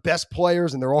got the best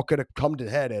players, and they're all going to come to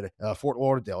head at Fort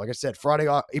Lauderdale. Like I said, Friday,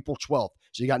 April 12th.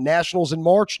 So you got Nationals in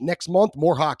March. Next month,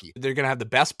 more hockey. They're going to have the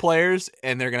best players,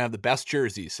 and they're going to have the best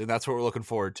jerseys, and that's what we're looking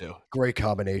forward to. Great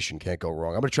combination. Can't go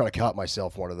wrong. I'm going to try to count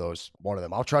myself one of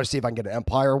them. I'll try to see if I can get an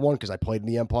Empire one, because I played in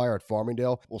the Empire at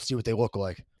Farmingdale. We'll see what they look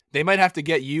like. They might have to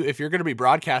get you, if you're going to be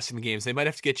broadcasting the games, they might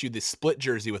have to get you the split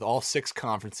jersey with all 6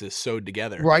 conferences sewed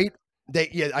together. Right?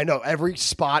 I know every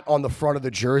spot on the front of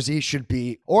the jersey should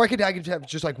be, or I could have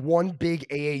just like one big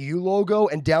AAU logo,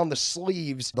 and down the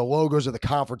sleeves, the logos of the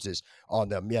conferences on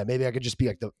them. Yeah, maybe I could just be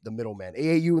like the middleman.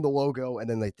 AAU and the logo, and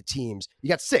then like the teams. You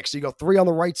got 6. So you go 3 on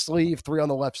the right sleeve, 3 on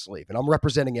the left sleeve. And I'm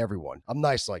representing everyone. I'm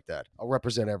nice like that. I'll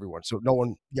represent everyone, so no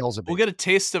one yells at me. We'll get a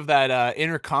taste of that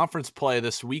interconference play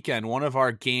this weekend. One of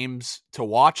our games to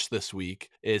watch this week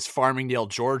is Farmingdale,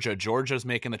 Georgia. Georgia's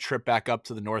making the trip back up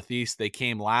to the Northeast. They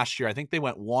came last year. I think they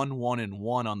went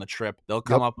 1-1-1 on the trip. They'll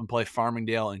come up and play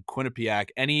Farmingdale and Quinnipiac.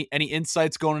 Any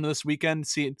insights going into this weekend?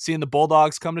 Seeing the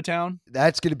Bulldogs come to town?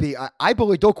 That's going to be, I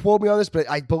believe, don't quote me on this, but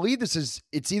I believe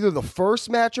it's either the first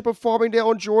matchup of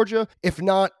Farmingdale and Georgia, if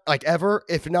not like ever.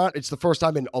 If not, it's the first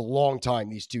time in a long time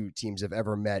these two teams have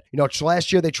ever met.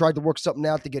 Last year they tried to work something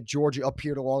out to get Georgia up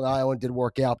here to Long Island. Didn't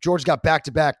work out. Georgia's got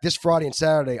back-to-back this Friday and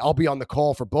Saturday. I'll be on the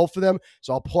call for both of them,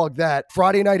 so I'll plug that.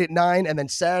 Friday night at 9 and then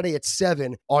Saturday at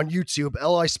 7 on YouTube.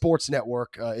 LI Sports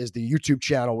Network is the YouTube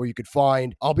channel where you could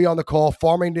find. I'll be on the call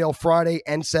Farmingdale Friday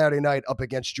and Saturday night up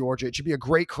against Georgia. It should be a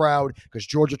great crowd because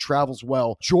Georgia travels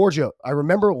well. Georgia, I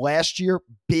remember last year,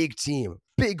 big team.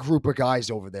 Big group of guys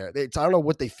over there. I don't know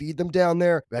what they feed them down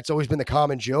there. That's always been the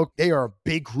common joke. They are a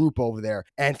big group over there.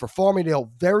 And for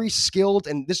Farmingdale, very skilled.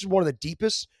 And this is one of the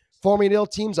deepest Farmingdale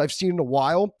teams I've seen in a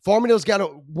while. Farmingdale's got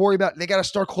to worry about, they got to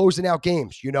start closing out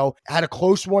games. Had a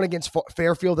close one against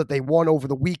Fairfield that they won over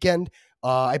the weekend.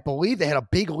 I believe they had a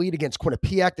big lead against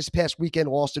Quinnipiac this past weekend,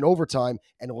 lost in overtime.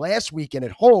 And last weekend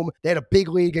at home, they had a big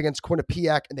lead against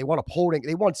Quinnipiac, and they wound up holding.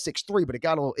 They won 6-3, but it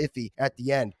got a little iffy at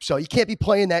the end. So you can't be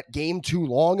playing that game too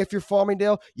long if you're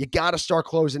Farmingdale. You got to start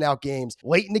closing out games.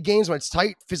 Late in the games, when it's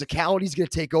tight, physicality is going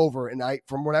to take over. And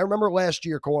from what I remember last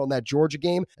year, calling that Georgia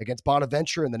game against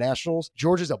Bonaventure in the Nationals,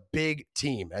 Georgia's a big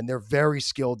team, and they're very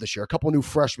skilled this year. A couple new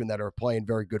freshmen that are playing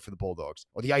very good for the Bulldogs,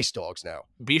 or the Ice Dogs now.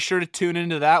 Be sure to tune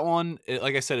into that one.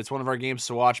 Like I said, it's one of our games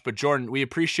to watch. But Jordan, we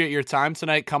appreciate your time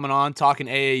tonight coming on, talking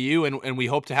AAU, and we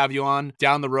hope to have you on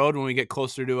down the road when we get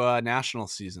closer to national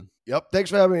season. Yep. Thanks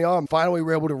for having me on. Finally,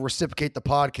 we're able to reciprocate the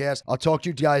podcast. I'll talk to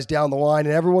you guys down the line.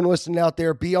 And everyone listening out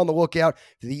there, be on the lookout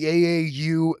for the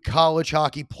AAU College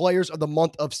Hockey Players of the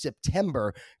Month of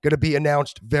September. Going to be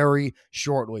announced very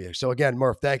shortly. So again,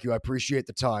 Murph, thank you. I appreciate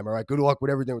the time. All right. Good luck with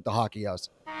everything with the Hockey House.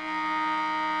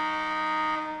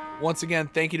 Once again,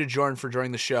 thank you to Jordan for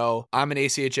joining the show. I'm an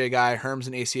ACHA guy. Herm's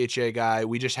an ACHA guy.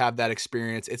 We just have that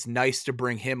experience. It's nice to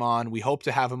bring him on. We hope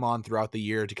to have him on throughout the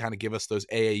year to kind of give us those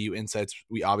AAU insights.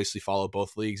 We obviously follow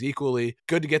both leagues equally.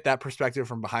 Good to get that perspective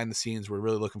from behind the scenes. We're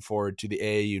really looking forward to the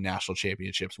AAU National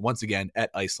Championships once again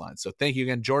at Iceland. So thank you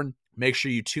again, Jordan. Make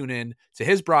sure you tune in to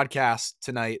his broadcast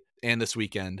tonight and this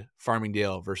weekend,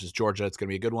 Farmingdale versus Georgia. It's going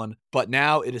to be a good one. But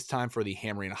now it is time for the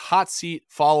Hammering Hot Seat.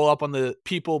 Follow up on the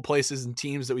people, places, and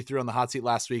teams that we threw on the hot seat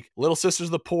last week. Little Sisters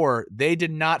of the Poor, they did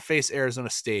not face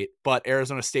Arizona State, but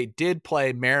Arizona State did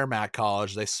play Merrimack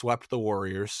College. They swept the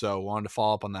Warriors, so wanted to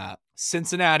follow up on that.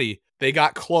 Cincinnati, they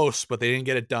got close, but they didn't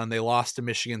get it done. They lost to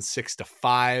Michigan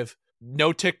 6-5.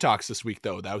 No TikToks this week,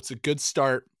 though. That was a good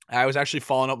start. I was actually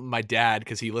following up with my dad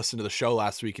because he listened to the show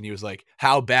last week and he was like,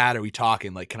 how bad are we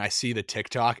talking? Like, can I see the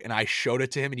TikTok? And I showed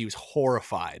it to him and he was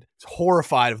horrified.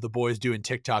 Horrified of the boys doing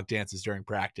TikTok dances during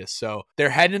practice. So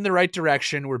they're heading in the right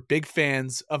direction. We're big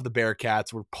fans of the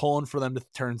Bearcats. We're pulling for them to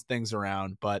turn things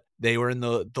around, but they were in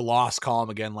the loss column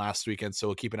again last weekend. So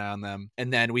we'll keep an eye on them.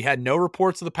 And then we had no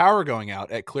reports of the power going out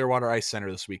at Clearwater Ice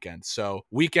Center this weekend. So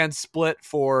weekend split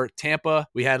for Tampa.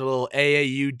 We had a little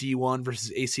AAU D1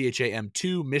 versus ACHA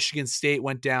M2. Michigan State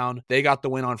went down. They got the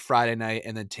win on Friday night,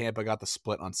 and then Tampa got the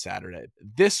split on Saturday.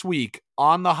 This week,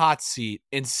 on the hot seat,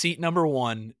 in seat number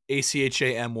 1,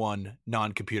 ACHA M1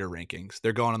 non-computer rankings.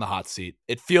 They're going on the hot seat.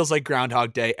 It feels like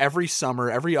Groundhog Day. Every summer,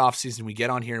 every offseason, we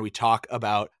get on here and we talk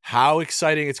about how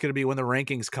exciting it's going to be when the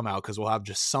rankings come out, because we'll have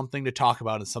just something to talk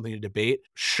about and something to debate.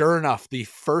 Sure enough, the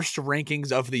first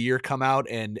rankings of the year come out,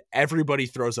 and everybody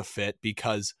throws a fit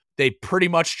because they pretty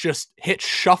much just hit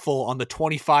shuffle on the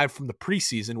 25 from the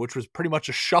preseason, which was pretty much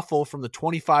a shuffle from the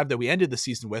 25 that we ended the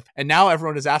season with. And now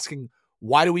everyone is asking,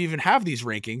 why do we even have these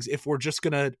rankings if we're just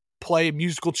going to play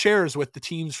musical chairs with the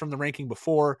teams from the ranking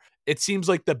before? It seems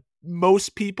like the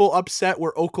most people upset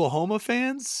were Oklahoma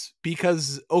fans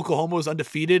because Oklahoma was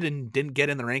undefeated and didn't get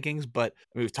in the rankings. But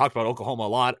we've talked about Oklahoma a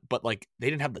lot, but like they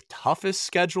didn't have the toughest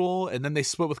schedule, and then they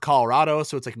split with Colorado.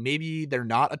 So it's like maybe they're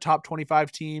not a top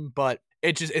 25 team, but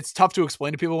it's tough to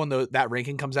explain to people when that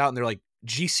ranking comes out and they're like,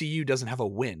 GCU doesn't have a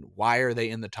win. Why are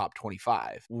they in the top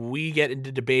 25? We get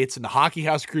into debates in the Hockey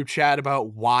House group chat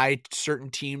about why certain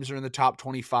teams are in the top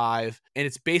 25. And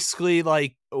it's basically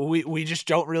like, we just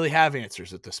don't really have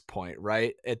answers at this point,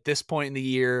 right? At this point in the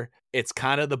year, it's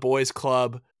kind of the boys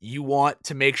club. You want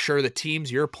to make sure the teams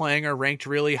you're playing are ranked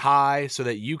really high so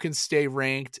that you can stay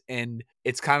ranked. And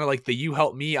it's kind of like the you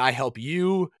help me, I help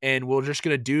you. And we're just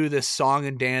going to do this song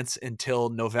and dance until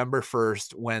November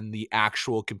 1st when the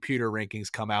actual computer rankings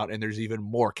come out and there's even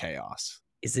more chaos.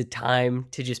 Is it time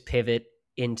to just pivot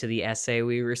into the essay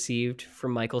we received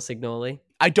from Michael Signoli?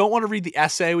 I don't want to read the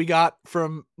essay we got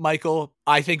from Michael.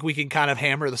 I think we can kind of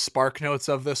hammer the spark notes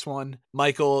of this one.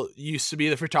 Michael used to be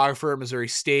the photographer at Missouri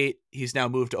State. He's now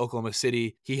moved to Oklahoma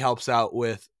City. He helps out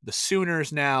with the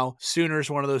Sooners now. Sooners,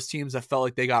 one of those teams that felt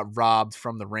like they got robbed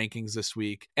from the rankings this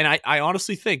week. And I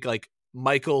honestly think like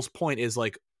Michael's point is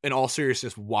like, in all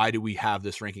seriousness, why do we have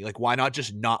this ranking? Like, why not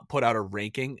just not put out a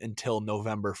ranking until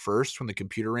November 1st when the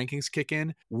computer rankings kick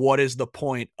in? What is the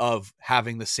point of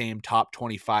having the same top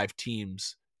 25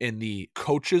 teams in the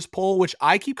coaches poll, which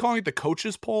I keep calling it the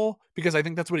coaches poll because I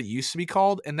think that's what it used to be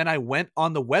called. And then I went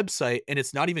on the website and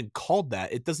it's not even called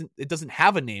that. It doesn't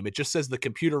have a name. It just says the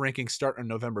computer rankings start on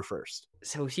November 1st.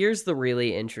 So here's the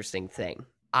really interesting thing.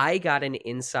 I got an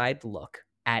inside look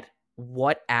at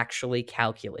what actually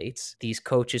calculates these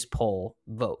coaches poll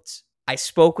votes. I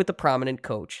spoke with a prominent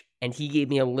coach and he gave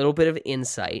me a little bit of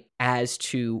insight as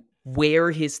to where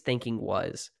his thinking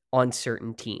was on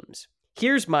certain teams.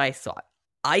 Here's my thought.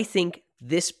 I think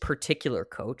this particular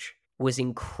coach was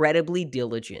incredibly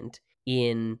diligent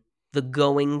in the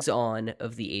goings on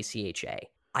of the ACHA.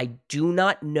 I do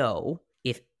not know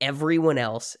if everyone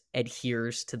else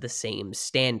adheres to the same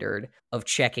standard of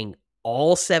checking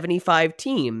all 75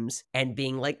 teams and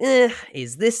being like,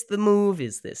 is this the move?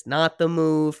 Is this not the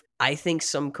move? I think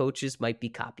some coaches might be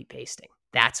copy pasting.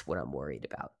 That's what I'm worried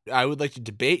about. I would like to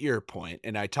debate your point,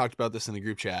 and I talked about this in the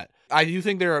group chat. I do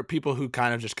think there are people who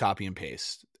kind of just copy and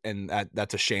paste, and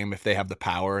that's a shame if they have the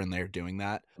power and they're doing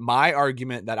that. My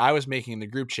argument that I was making in the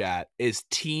group chat is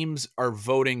teams are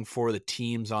voting for the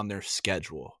teams on their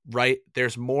schedule, right?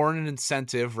 There's more an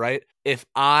incentive, right? If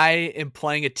I am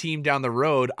playing a team down the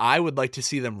road, I would like to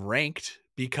see them ranked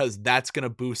because that's going to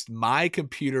boost my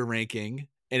computer ranking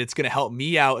and it's going to help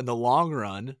me out in the long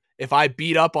run. If I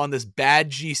beat up on this bad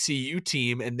GCU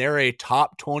team and they're a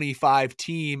top 25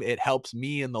 team, it helps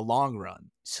me in the long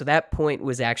run. So that point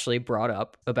was actually brought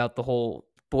up about the whole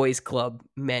boys club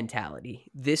mentality.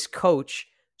 This coach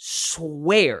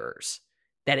swears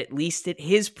that at least at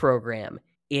his program,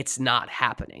 it's not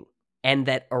happening. And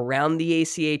that around the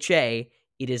ACHA,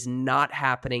 it is not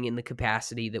happening in the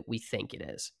capacity that we think it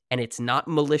is. And it's not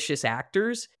malicious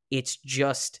actors. It's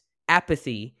just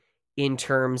apathy in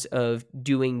terms of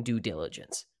doing due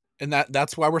diligence. And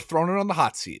that's why we're throwing it on the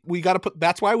hot seat.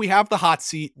 That's why we have the hot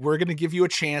seat. We're going to give you a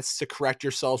chance to correct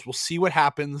yourselves. We'll see what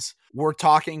happens. We're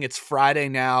talking, it's Friday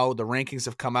now. The rankings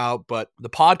have come out, but the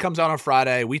pod comes out on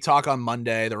Friday. We talk on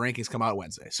Monday. The rankings come out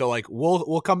Wednesday. So like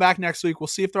we'll come back next week. We'll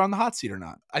see if they're on the hot seat or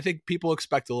not. I think people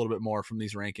expect a little bit more from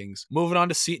these rankings. Moving on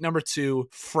to seat number 2,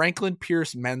 Franklin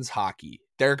Pierce men's hockey.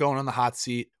 They're going on the hot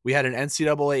seat. We had an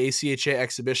NCAA ACHA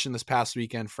exhibition this past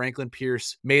weekend. Franklin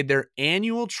Pierce made their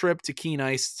annual trip to Keene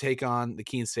Ice to take on the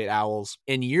Keene State Owls.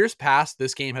 In years past,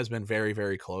 this game has been very,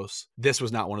 very close. This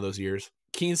was not one of those years.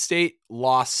 Keene State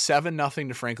lost 7-0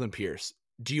 to Franklin Pierce.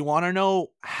 Do you want to know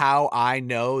how I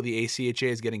know the ACHA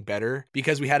is getting better?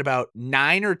 Because we had about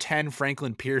 9 or 10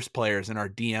 Franklin Pierce players in our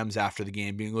DMs after the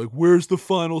game being like, where's the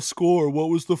final score? What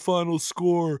was the final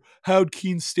score? How'd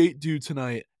Keene State do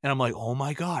tonight? And I'm like, oh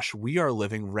my gosh, we are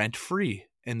living rent-free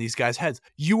in these guys' heads.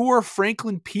 You are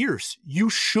Franklin Pierce. You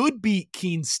should beat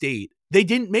Keene State. They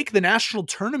didn't make the national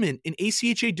tournament in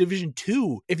ACHA Division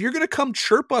 2. If you're going to come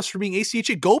chirp us for being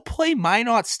ACHA, go play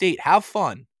Minot State. Have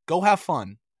fun. Go have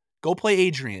fun. Go play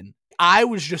Adrian. I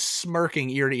was just smirking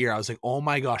ear to ear. I was like, oh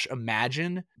my gosh,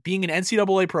 imagine being an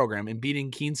NCAA program and beating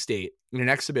Keene State in an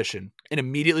exhibition and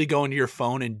immediately going to your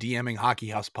phone and DMing Hockey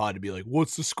House Pod to be like,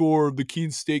 what's the score of the Keene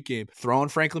State game? Throwing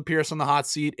Franklin Pierce on the hot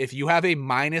seat. If you have a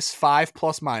 -5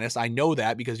 plus minus, I know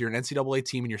that because you're an NCAA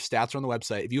team and your stats are on the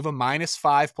website. If you have a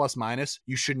 -5 plus minus,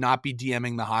 you should not be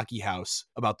DMing the Hockey House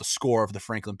about the score of the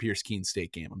Franklin Pierce Keene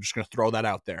State game. I'm just going to throw that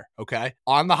out there. Okay.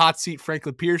 On the hot seat,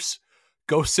 Franklin Pierce,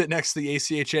 go sit next to the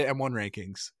ACHA M1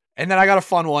 rankings. And then I got a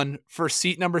fun one for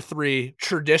seat number 3,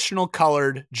 traditional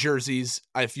colored jerseys.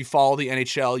 If you follow the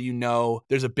NHL, you know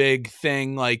there's a big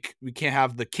thing like we can't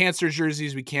have the cancer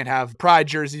jerseys, we can't have pride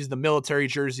jerseys, the military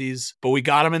jerseys, but we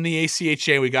got them in the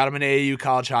ACHA, we got them in AAU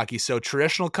college hockey. So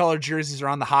traditional colored jerseys are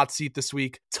on the hot seat this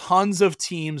week. Tons of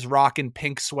teams rocking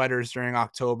pink sweaters during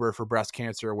October for breast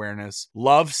cancer awareness.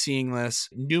 Love seeing this.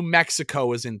 New Mexico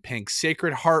was in pink.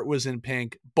 Sacred Heart was in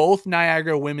pink. Both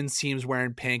Niagara women's teams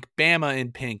wearing pink. Bama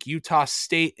in pink. Utah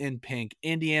State in pink,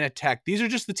 Indiana Tech. These are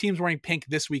just the teams wearing pink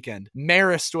this weekend.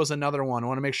 Marist was another one. I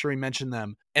want to make sure we mention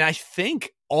them. And I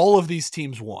think all of these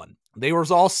teams won. They were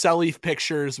all sell-leaf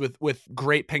pictures with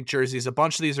great pink jerseys. A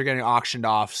bunch of these are getting auctioned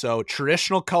off. So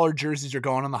traditional colored jerseys are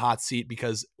going on the hot seat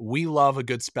because we love a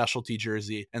good specialty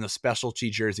jersey, and the specialty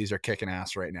jerseys are kicking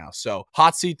ass right now. So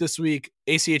hot seat this week,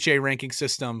 ACHA ranking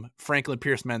system, Franklin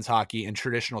Pierce men's hockey, and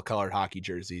traditional colored hockey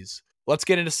jerseys. Let's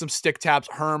get into some stick taps.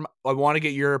 Herm, I want to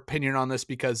get your opinion on this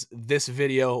because this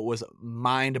video was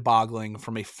mind-boggling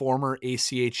from a former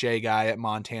ACHA guy at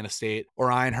Montana State,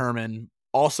 Orion Herman,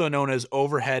 also known as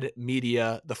Overhead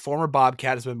Media. The former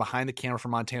Bobcat has been behind the camera for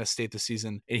Montana State this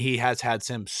season, and he has had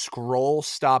some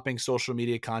scroll-stopping social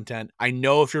media content. I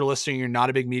know if you're listening, you're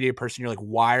not a big media person. You're like,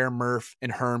 why are Murph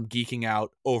and Herm geeking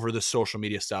out over the social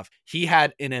media stuff? He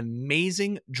had an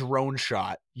amazing drone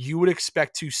shot you would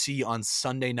expect to see on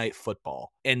Sunday Night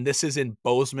Football. And this is in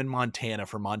Bozeman, Montana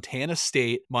for Montana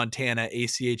State, Montana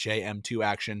ACHA M2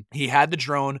 action. He had the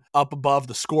drone up above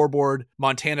the scoreboard.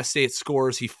 Montana State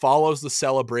scores. He follows the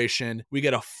celebration. We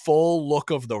get a full look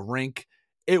of the rink.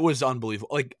 It was unbelievable.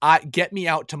 Like, get me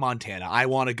out to Montana. I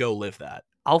want to go live that.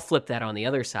 I'll flip that on the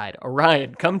other side.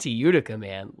 Orion, come to Utica,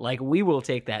 man. Like, we will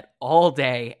take that all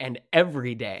day and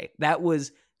every day. That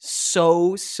was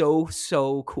so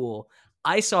cool.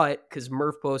 I saw it because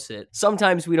Murph posted it.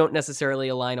 Sometimes we don't necessarily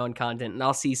align on content, and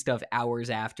I'll see stuff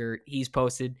hours after he's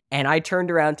posted. And I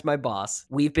turned around to my boss.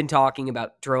 We've been talking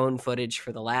about drone footage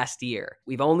for the last year.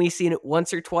 We've only seen it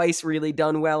once or twice really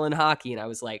done well in hockey. And I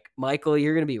was like, Michael,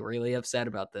 you're going to be really upset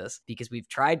about this because we've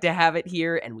tried to have it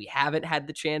here and we haven't had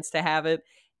the chance to have it.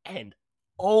 And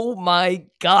oh my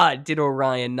God, did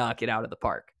Orion knock it out of the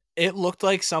park. It looked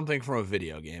like something from a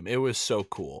video game. It was so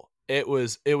cool. It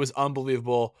was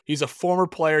unbelievable. He's a former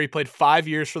player. He played 5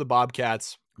 years for the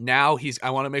Bobcats. Now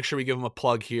I want to make sure we give him a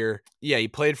plug here. Yeah, he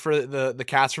played for the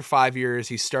Cats for 5 years.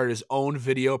 He started his own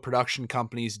video production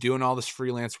companies, doing all this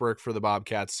freelance work for the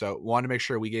Bobcats. So want to make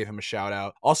sure we gave him a shout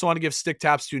out. Also want to give stick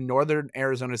taps to Northern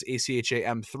Arizona's ACHA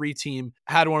M3 team.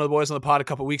 Had one of the boys on the pod a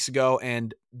couple weeks ago,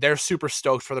 and they're super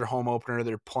stoked for their home opener.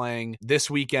 They're playing this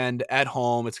weekend at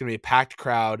home. It's going to be a packed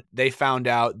crowd. They found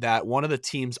out that one of the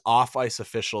team's off-ice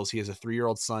officials, he has a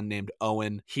 3-year-old son named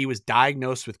Owen. He was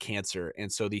diagnosed with cancer. And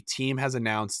so the team has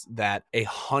announced that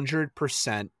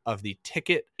 100% of the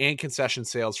ticket and concession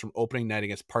sales from opening night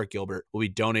against Park Gilbert will be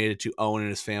donated to Owen and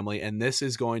his family. And this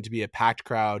is going to be a packed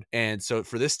crowd. And so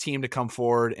for this team to come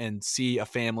forward and see a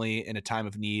family in a time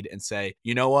of need and say,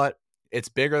 you know what? It's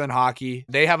bigger than hockey.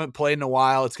 They haven't played in a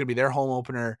while. It's going to be their home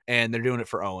opener, and they're doing it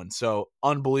for Owen. So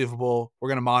unbelievable. We're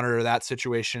going to monitor that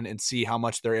situation and see how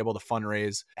much they're able to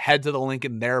fundraise. Head to the link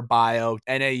in their bio,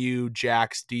 NAU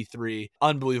Jacks D3.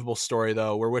 Unbelievable story,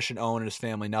 though. We're wishing Owen and his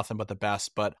family nothing but the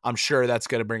best, but I'm sure that's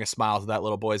going to bring a smile to that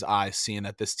little boy's eyes, seeing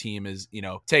that this team is,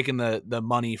 taking the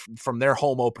money from their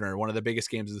home opener, one of the biggest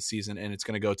games of the season, and it's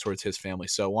going to go towards his family.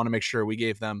 So I want to make sure we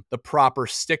gave them the proper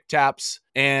stick taps.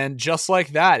 And just like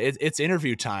that, it's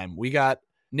interview time. We got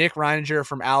Nick Reiniger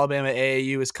from Alabama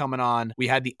AAU is coming on. We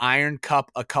had the Iron Cup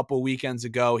a couple weekends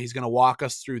ago. He's going to walk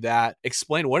us through that,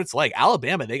 explain what it's like.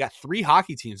 Alabama, they got 3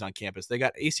 hockey teams on campus. They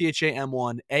got ACHA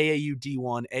M1, AAU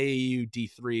D1, AAU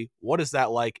D3. What is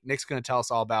that like? Nick's going to tell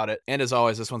us all about it. And as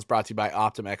always, this one's brought to you by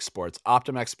OptimX Sports.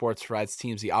 OptimX Sports provides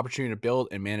teams the opportunity to build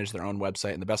and manage their own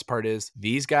website. And the best part is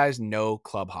these guys know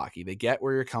club hockey. They get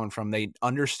where you're coming from. They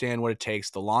understand what it takes,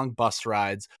 the long bus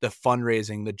rides, the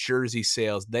fundraising, the jersey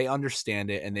sales. They understand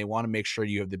it, and they want to make sure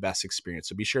you have the best experience.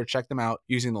 So be sure to check them out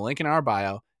using the link in our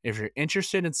bio. If you're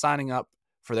interested in signing up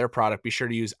for their product, be sure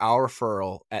to use our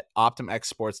referral at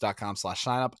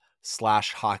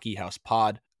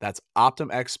optimexsports.com/signup/hockeyhousepod. That's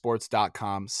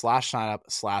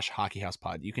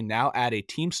optimexsports.com/signup/hockeyhousepod. You can now add a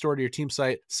team store to your team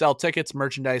site, sell tickets,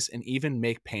 merchandise, and even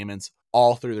make payments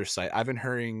all through their site. I've been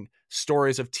hearing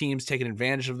stories of teams taking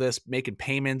advantage of this, making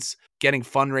payments, getting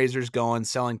fundraisers going,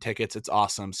 selling tickets. It's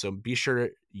awesome. So be sure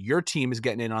your team is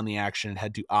getting in on the action.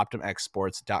 Head to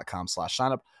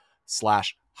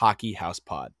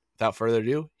optimexsports.com/signup/hockeyhousepod. Without further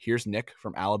ado, here's Nick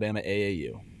from Alabama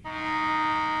AAU.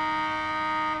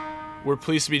 We're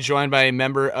pleased to be joined by a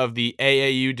member of the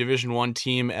AAU Division I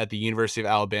team at the University of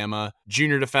Alabama,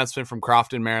 junior defenseman from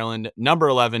Crofton, Maryland, number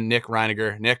 11, Nick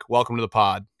Reiniger. Nick, welcome to the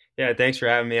pod. Yeah, thanks for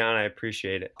having me on. I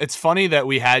appreciate it. It's funny that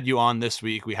we had you on this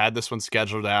week. We had this one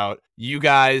scheduled out. You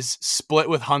guys split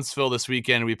with Huntsville this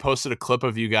weekend. We posted a clip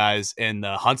of you guys, and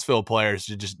the Huntsville players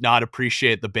did just not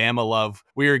appreciate the Bama love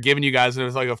we were giving you guys. And it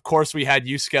was like, of course, we had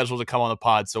you scheduled to come on the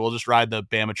pod, so we'll just ride the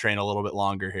Bama train a little bit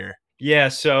longer here. Yeah,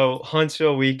 so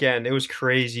Huntsville weekend, it was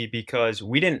crazy because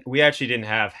we actually didn't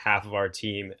have half of our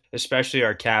team, especially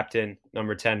our captain,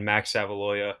 number 10, Max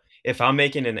Savaloya. If I'm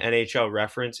making an NHL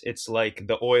reference, it's like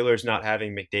the Oilers not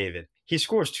having McDavid. He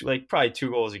scores probably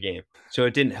 2 goals a game. So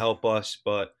it didn't help us,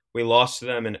 but we lost to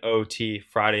them in OT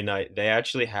Friday night. They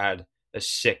actually had a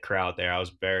sick crowd there. I was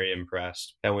very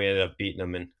impressed. Then we ended up beating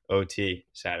them in OT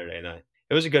Saturday night.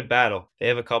 It was a good battle. They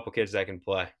have a couple kids that can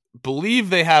play.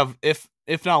 Believe they have, if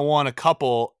not one, a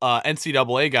couple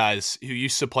NCAA guys who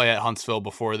used to play at Huntsville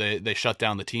before they shut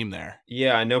down the team there.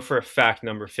 Yeah, I know for a fact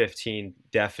number 15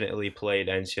 definitely played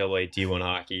NCAA D1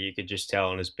 hockey. You could just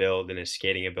tell on his build and his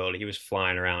skating ability. He was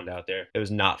flying around out there. It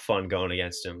was not fun going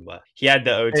against him, but he had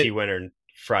the OT winner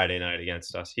Friday night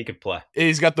against us. He could play.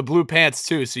 He's got the blue pants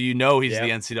too, so you know he's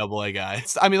the NCAA guy.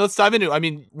 I mean, let's dive into it. I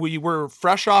mean, we were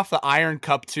fresh off the Iron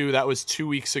Cup too. That was 2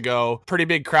 weeks ago. Pretty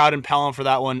big crowd in Pelham for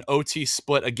that one. OT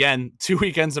split again, 2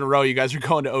 weekends in a row. You guys are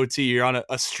going to OT. You're on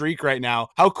a streak right now.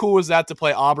 How cool was that to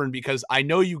play Auburn? Because I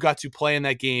know you got to play in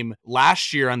that game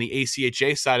last year on the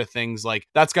ACHA side of things. Like,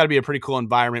 that's got to be a pretty cool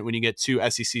environment when you get two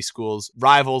SEC schools,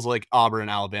 rivals like Auburn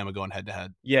and Alabama going head to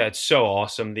head. Yeah, it's so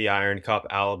awesome. The Iron Cup,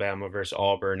 Alabama versus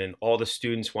Auburn, and all the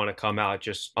students want to come out.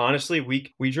 Just honestly,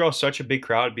 we draw such a big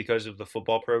crowd because of the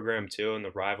football program too and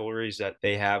the rivalries that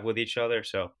they have with each other.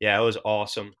 So yeah, it was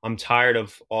awesome. I'm tired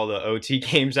of all the OT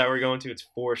games that we're going to. It's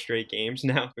 4 straight games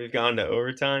now. We've gone to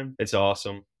overtime. It's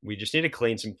awesome. We just need to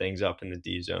clean some things up in the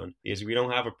D zone because we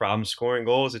don't have a problem scoring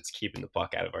goals. It's keeping the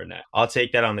puck out of our net. I'll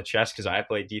take that on the chest because I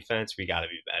play defense. We got to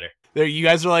be better. There, you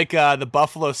guys are like the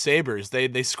Buffalo Sabres.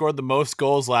 They scored the most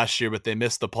goals last year, but they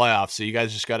missed the playoffs. So you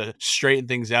guys just got to straighten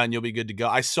things out and you'll be good to go.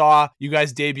 I saw you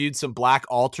guys debuted some black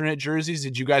alternate jerseys.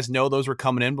 Did you guys know those were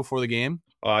coming in before the game?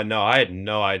 No, I had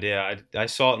no idea. I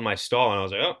saw it in my stall and I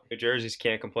was like, oh, the jerseys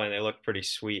can't complain. They look pretty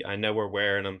sweet. I know we're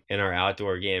wearing them in our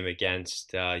outdoor game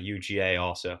against UGA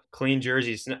also. Clean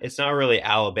jerseys. It's not really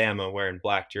Alabama wearing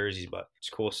black jerseys, but it's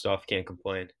cool stuff. Can't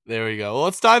complain. There we go. Well,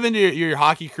 let's dive into your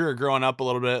hockey career growing up a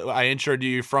little bit. I introed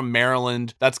you from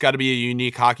Maryland. That's got to be a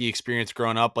unique hockey experience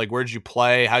growing up. Like, where'd you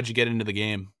play? How'd you get into the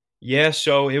game? Yeah,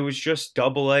 so it was just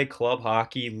AA club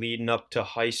hockey leading up to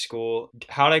high school.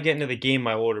 How'd I get into the game?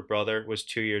 My older brother was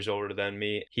 2 years older than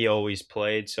me. He always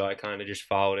played, so I kind of just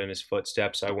followed in his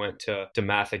footsteps. I went to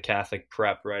DeMatha Catholic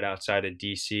Prep right outside of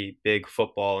DC, big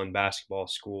football and basketball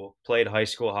school. Played high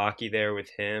school hockey there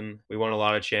with him. We won a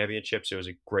lot of championships. It was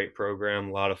a great program,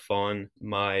 a lot of fun.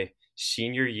 My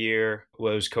senior year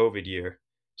was COVID year,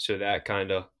 so that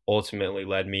kind of ultimately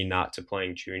led me not to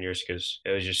playing juniors because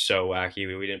it was just so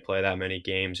wacky. We didn't play that many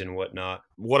games and whatnot.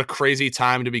 What a crazy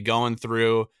time to be going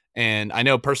through. And I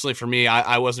know personally for me,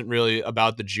 I wasn't really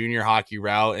about the junior hockey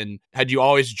route. And had you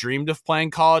always dreamed of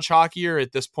playing college hockey, or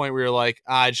at this point we were like,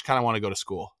 I just kind of want to go to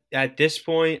school? At this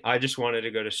point, I just wanted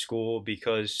to go to school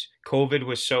because COVID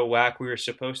was so whack. We were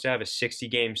supposed to have a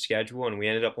 60-game schedule, and we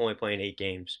ended up only playing 8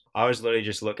 games. I was literally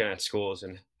just looking at schools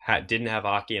and didn't have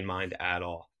hockey in mind at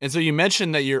all. And so you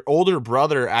mentioned that your older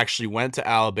brother actually went to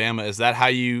Alabama. Is that how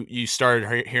you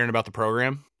started hearing about the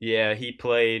program? Yeah, he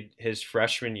played his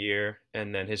freshman year,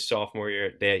 and then his sophomore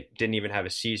year, they didn't even have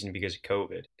a season because of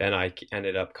COVID. Then I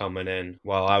ended up coming in.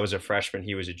 While I was a freshman,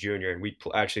 he was a junior, and we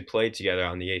actually played together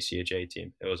on the ACHA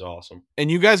team. It was awesome.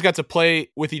 And you guys got to play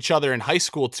with each other in high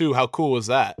school, too. How cool was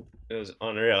that? It was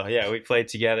unreal. Yeah, we played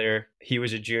together. He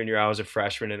was a junior, I was a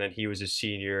freshman, and then he was a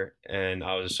senior, and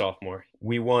I was a sophomore.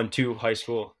 We won 2 high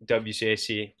school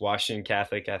WCAC, Washington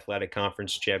Catholic Athletic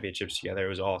Conference championships together. It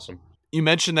was awesome. You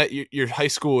mentioned that your high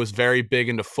school was very big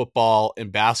into football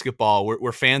and basketball.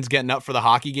 Were fans getting up for the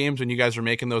hockey games when you guys were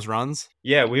making those runs?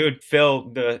 Yeah, we would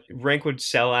fill the rink would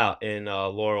sell out in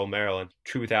Laurel, Maryland.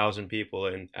 2,000 people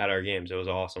in at our games. It was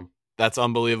awesome. That's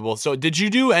unbelievable. So did you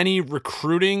do any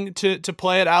recruiting to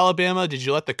play at Alabama? Did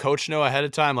you let the coach know ahead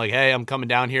of time, like, hey, I'm coming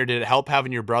down here? Did it help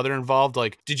having your brother involved?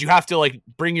 Like, did you have to like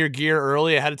bring your gear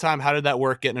early ahead of time? How did that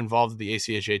work getting involved with the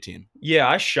ACHA team? Yeah,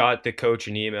 I shot the coach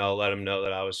an email, let him know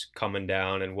that I was coming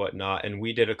down and whatnot. And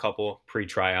we did a couple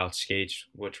pre-tryout skates,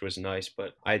 which was nice,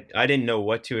 but I didn't know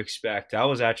what to expect. That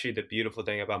was actually the beautiful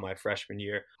thing about my freshman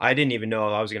year. I didn't even know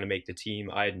I was going to make the team.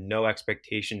 I had no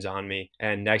expectations on me.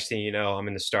 And next thing you know, I'm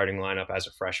in the starting lineup as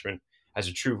a freshman, as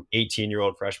a true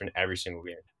 18-year-old freshman every single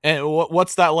game. And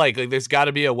what's that like? Like, there's got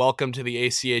to be a welcome to the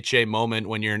ACHA moment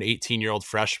when you're an 18-year-old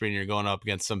freshman and you're going up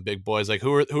against some big boys. Like,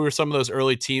 who are some of those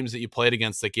early teams that you played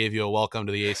against that gave you a welcome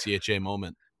to the ACHA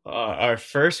moment? Our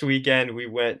first weekend, we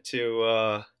went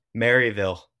to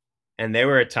Maryville, and they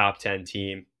were a top 10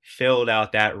 team, filled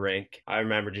out that rink. I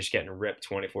remember just getting ripped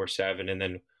 24/7. And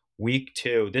then week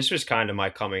two, this was kind of my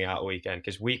coming out weekend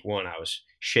because week one, I was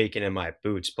shaking in my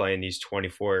boots playing these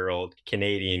 24-year-old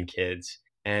Canadian kids.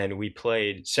 And we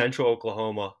played Central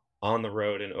Oklahoma on the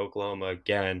road in Oklahoma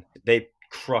again. They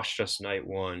crushed us night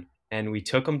one, and we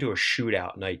took them to a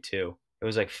shootout night two. It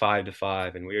was like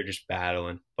 5-5, and we were just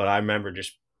battling. But I remember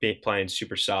just playing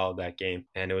super solid that game,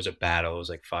 and it was a battle. It was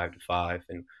like 5-5,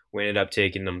 and we ended up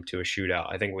taking them to a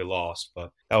shootout. I think we lost, but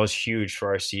that was huge for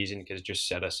our season because it just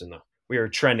set us in the. We were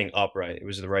trending upright. It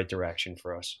was the right direction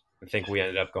for us. I think we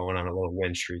ended up going on a little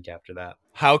win streak after that.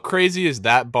 How crazy is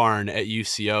that barn at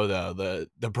UCO though?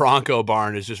 The Bronco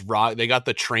barn is just rock. They got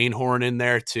the train horn in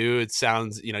there too. It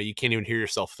sounds, you can't even hear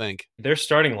yourself think. They're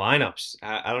starting lineups.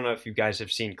 I don't know if you guys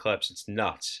have seen clips. It's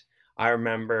nuts. I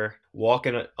remember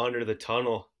walking under the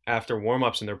tunnel after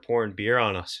warm-ups and they're pouring beer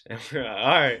on us. And we're like, all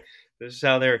right, this is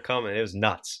how they were coming. It was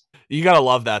nuts. You gotta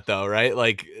love that though, right?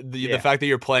 Like the Yeah. fact that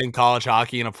you're playing college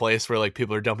hockey in a place where like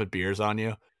people are dumping beers on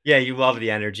you. Yeah, you love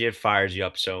the energy. It fires you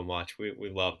up so much.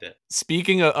 We loved it.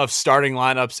 Speaking of starting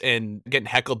lineups and getting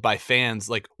heckled by fans,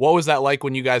 like what was that like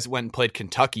when you guys went and played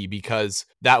Kentucky? Because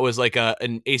that was like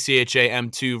an ACHA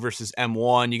M2 versus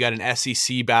M1. You got an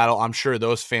SEC battle. I'm sure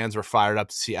those fans were fired up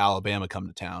to see Alabama come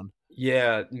to town.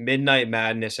 Yeah, Midnight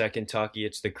Madness at Kentucky.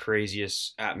 It's the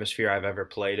craziest atmosphere I've ever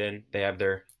played in. They have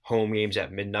their home games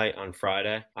at midnight on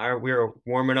Friday. We were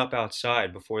warming up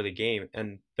outside before the game,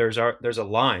 and there's a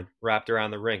line wrapped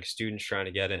around the rink, students trying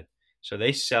to get in. So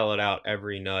they sell it out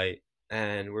every night,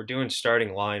 and we're doing starting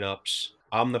lineups.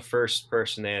 I'm the first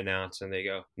person they announce, and they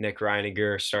go, Nick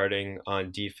Reiniger starting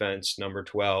on defense, number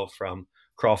 12 from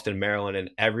Crofton, Maryland, and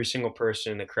every single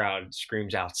person in the crowd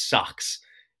screams out, sucks,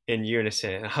 in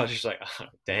unison. And I was just like, oh,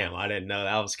 damn, I didn't know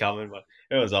that was coming, but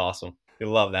it was awesome. You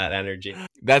love that energy.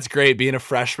 That's great. Being a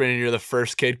freshman and you're the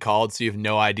first kid called, so you have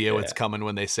no idea what's coming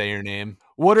when they say your name.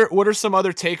 What are some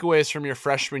other takeaways from your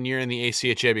freshman year in the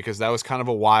ACHA? Because that was kind of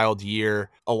a wild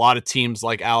year. A lot of teams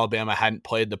like Alabama hadn't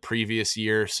played the previous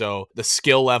year, so the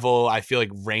skill level I feel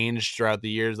like ranged throughout the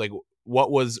years. Like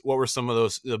what were some of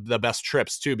those the best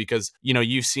trips too? Because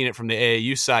you've seen it from the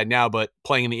AAU side now, but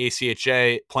playing in the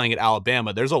ACHA, playing at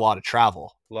Alabama, there's a lot of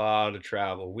travel. Lot of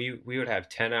travel. We would have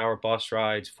 10-hour bus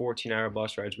rides, 14-hour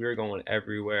bus rides. We were going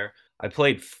everywhere. I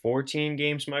played 14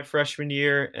 games my freshman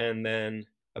year, and then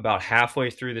about halfway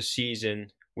through the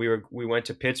season, we went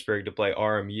to Pittsburgh to play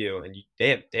RMU, and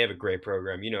they have a great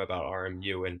program. You know about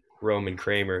RMU and Roman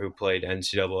Kramer, who played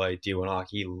NCAA D1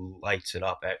 hockey. He lights it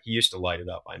up. He used to light it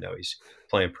up. I know he's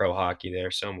playing pro hockey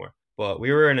there somewhere. But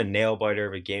we were in a nail biter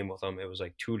of a game with them. It was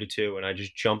like 2-2, and I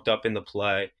just jumped up in the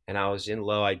play, and I was in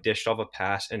low. I dished off a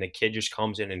pass, and the kid just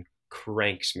comes in and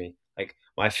cranks me. Like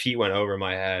my feet went over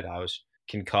my head. I was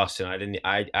concussed, and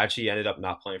I actually ended up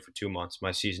not playing for 2 months.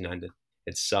 My season ended.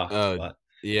 It sucked. But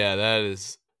yeah, that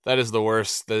is the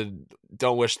worst.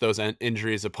 Don't wish those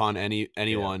injuries upon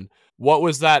anyone. Yeah. What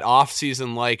was that off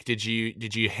season like? Did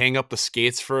you hang up the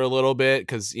skates for a little bit?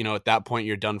 Because at that point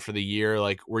you're done for the year.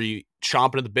 Like, were you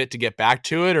chomping at the bit to get back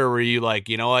to it, or were you like,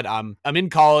 you know what, I'm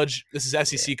in college. This is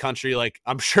SEC country. Like,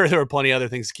 I'm sure there were plenty of other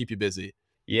things to keep you busy.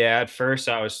 Yeah, at first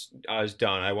I was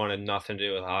done. I wanted nothing to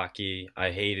do with hockey.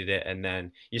 I hated it, and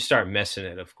then you start missing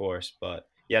it, of course. But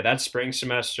yeah, that spring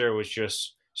semester was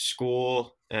just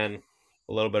school and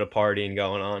a little bit of partying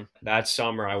going on. That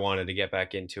summer, I wanted to get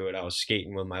back into it. I was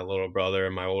skating with my little brother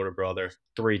and my older brother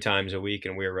 3 times a week,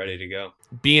 and we were ready to go.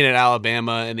 Being at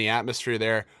Alabama and the atmosphere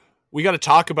there, we got to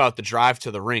talk about the drive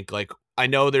to the rink. Like, I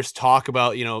know there's talk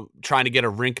about, trying to get a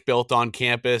rink built on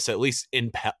campus, at least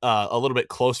in a little bit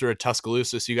closer to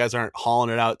Tuscaloosa, so you guys aren't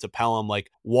hauling it out to Pelham. Like,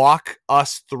 walk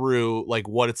us through like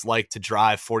what it's like to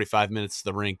drive 45 minutes to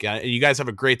the rink. You guys have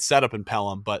a great setup in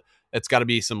Pelham, but it's got to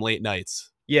be some late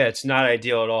nights. Yeah, it's not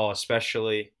ideal at all,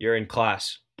 especially you're in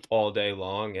class all day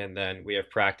long, and then we have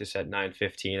practice at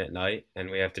 9:15 at night, and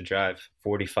we have to drive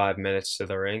 45 minutes to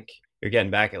the rink. You're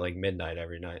getting back at like midnight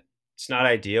every night. It's not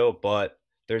ideal, but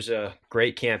there's a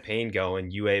great campaign going.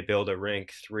 UA Build a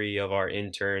Rink. 3 of our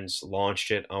interns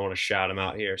launched it. I want to shout them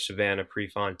out here. Savannah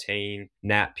Prefontaine,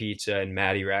 Nat Pizza, and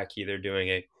Maddie Racky. They're doing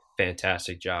a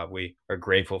fantastic job. We are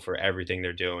grateful for everything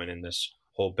they're doing in this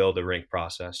whole Build a Rink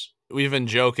process. We've been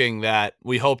joking that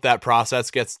we hope that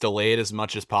process gets delayed as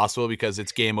much as possible because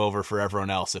it's game over for everyone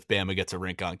else if Bama gets a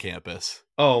rink on campus.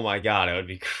 Oh my God, it would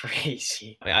be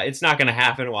crazy. It's not going to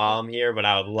happen while I'm here, but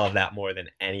I would love that more than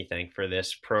anything for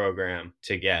this program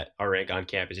to get a rink on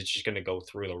campus. It's just going to go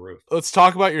through the roof. Let's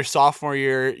talk about your sophomore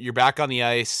year. You're back on the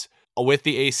ice with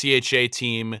the ACHA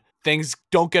team. Things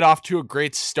don't get off to a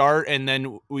great start, and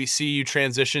then we see you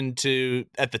transition to,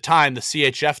 at the time, the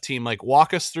CHF team. Like,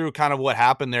 walk us through kind of what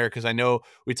happened there, because I know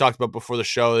we talked about before the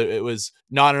show, it was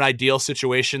not an ideal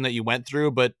situation that you went through,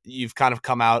 but you've kind of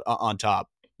come out on top.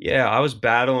 Yeah, I was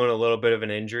battling a little bit of an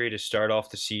injury to start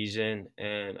off the season,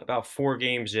 and about 4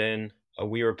 games in,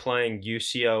 we were playing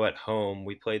UCO at home.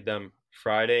 We played them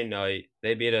Friday night.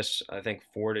 They beat us, I think,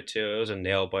 4-2. It was a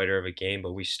nail biter of a game,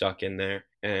 but we stuck in there,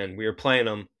 and we were playing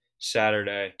them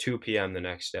Saturday, 2 p.m. the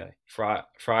next day.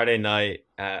 Friday night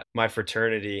at my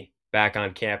fraternity back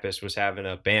on campus was having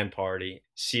a band party.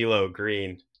 CeeLo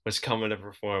Green was coming to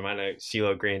perform. I know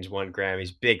CeeLo Green's won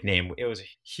Grammys, big name. It was a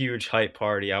huge hype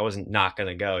party. I wasn't not going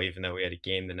to go, even though we had a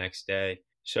game the next day.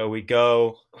 So we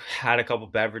go, had a couple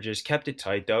beverages, kept it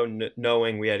tight though,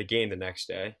 knowing we had a game the next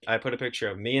day. I put a picture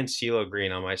of me and CeeLo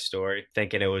Green on my story,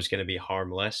 thinking it was going to be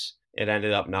harmless. It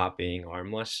ended up not being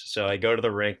harmless. So I go to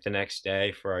the rink the next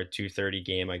day for our 2:30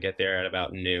 game. I get there at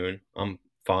about noon. I'm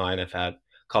fine. I've had a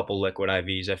couple liquid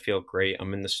IVs. I feel great.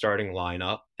 I'm in the starting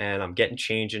lineup, and I'm getting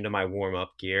changed into my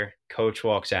warm-up gear. Coach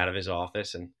walks out of his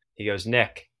office, and he goes,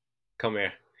 "Nick, come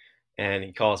here." And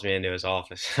he calls me into his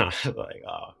office. I was like,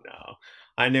 oh, no.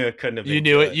 I knew it couldn't have been You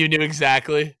knew good. it. You knew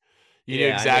exactly. You knew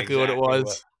exactly what it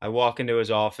was. I walk into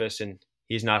his office, and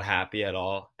he's not happy at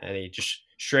all. And he just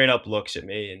straight up looks at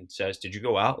me and says, "Did you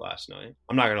go out last night?"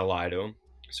 I'm not going to lie to him.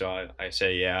 So I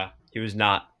say, yeah. He was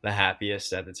not the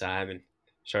happiest at the time and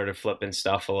started flipping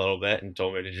stuff a little bit and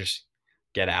told me to just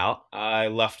get out. I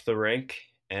left the rink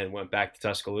and went back to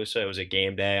Tuscaloosa. It was a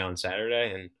game day on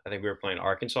Saturday, and I think we were playing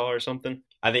Arkansas or something.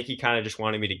 I think he kind of just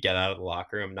wanted me to get out of the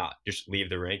locker room, not just leave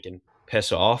the rink and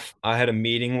piss off. I had a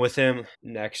meeting with him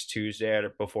next Tuesday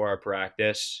before our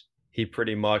practice. He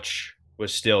pretty much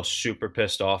was still super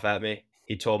pissed off at me.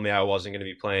 He told me I wasn't going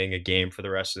to be playing a game for the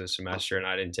rest of the semester, and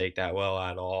I didn't take that well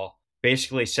at all.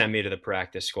 Basically sent me to the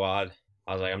practice squad.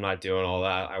 I was like, I'm not doing all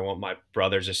that. I want my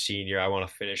brother's a senior. I want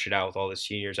to finish it out with all the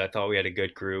seniors. I thought we had a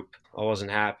good group. I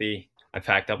wasn't happy. I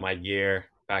packed up my gear,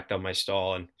 packed up my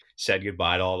stall, and said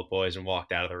goodbye to all the boys and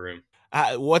walked out of the room.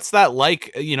 What's that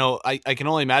like? I can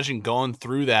only imagine going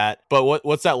through that, but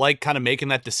what's that like kind of making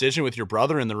that decision with your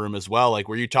brother in the room as well? Like,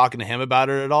 were you talking to him about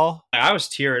it at all? I was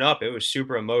tearing up. It was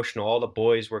super emotional. All the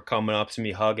boys were coming up to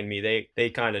me, hugging me. They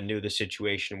kind of knew the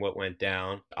situation, what went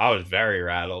down. I was very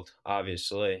rattled,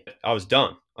 obviously. I was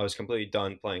done. I was completely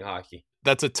done playing hockey.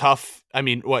 That's a tough,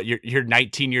 you're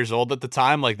 19 years old at the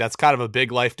time. Like, that's kind of a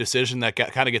big life decision that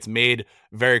kind of gets made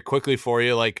very quickly for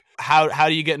you. Like, how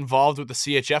do you get involved with the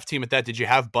CHF team at that? Did you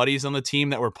have buddies on the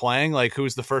team that were playing? Like, who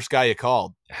was the first guy you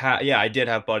called? Yeah, I did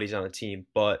have buddies on the team,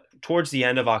 but towards the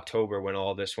end of October when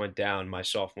all this went down my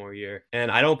sophomore year,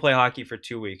 and I don't play hockey for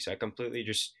 2 weeks. I completely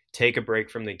just take a break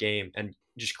from the game and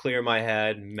just clear my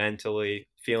head mentally,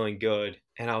 feeling good.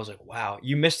 And I was like, wow,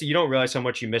 you missed it. You don't realize how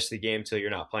much you miss the game till you're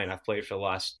not playing. I've played for the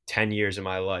last 10 years of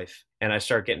my life. And I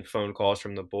start getting phone calls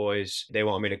from the boys. They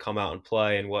want me to come out and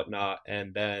play and whatnot.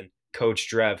 And then Coach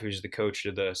Drev, who's the coach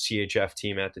of the CHF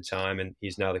team at the time, and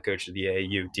he's now the coach of the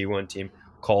AAU D1 team,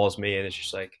 calls me and it's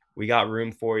just like, we got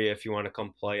room for you if you want to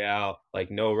come play out.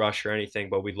 Like, no rush or anything,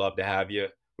 but we'd love to have you.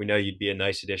 We know you'd be a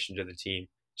nice addition to the team.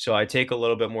 So I take a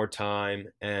little bit more time,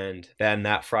 and then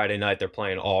that Friday night they're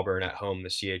playing Auburn at home, the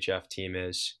CHF team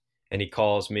is, and he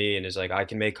calls me and is like, I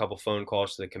can make a couple phone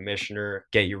calls to the commissioner,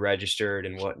 get you registered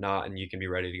and whatnot, and you can be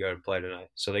ready to go to play tonight.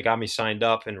 So they got me signed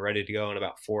up and ready to go in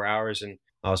about 4 hours, and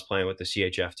I was playing with the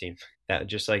CHF team.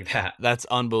 Just like that. That's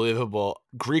unbelievable.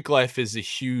 Greek life is a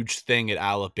huge thing at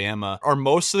Alabama. Are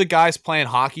most of the guys playing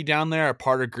hockey down there a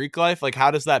part of Greek life? Like, how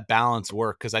does that balance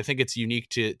work? Because I think it's unique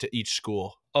to each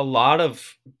school. A lot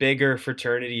of bigger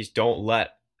fraternities don't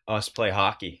let us play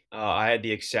hockey. I had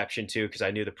the exception too because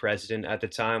I knew the president at the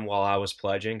time while I was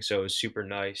pledging, so it was super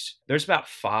nice. There's about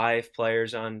 5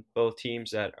 players on both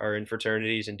teams that are in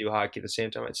fraternities and do hockey at the same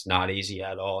time. It's not easy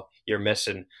at all. You're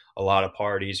missing a lot of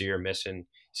parties, or you're missing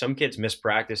some kids miss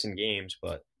practice in games,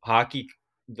 but hockey,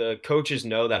 the coaches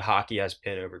know that hockey has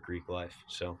pin over Greek life,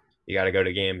 so you got to go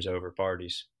to games over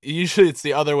parties. Usually it's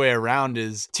the other way around,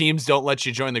 is teams don't let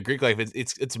you join the Greek life.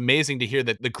 It's amazing to hear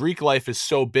that the Greek life is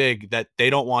so big that they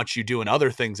don't want you doing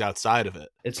other things outside of it.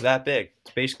 It's that big.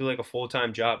 It's basically like a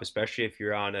full-time job, especially if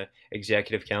you're on an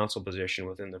executive council position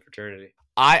within the fraternity.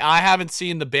 I haven't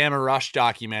seen the Bama Rush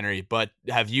documentary, but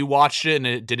have you watched it,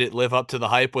 and did it live up to the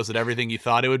hype? Was it everything you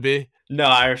thought it would be? No,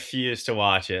 I refuse to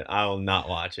watch it. I will not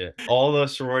watch it. All the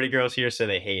sorority girls here say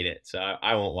they hate it, so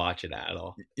I won't watch it at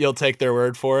all. You'll take their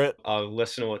word for it? I'll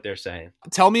listen to what they're saying.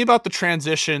 Tell me about the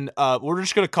transition. We're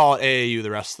just going to call it AAU the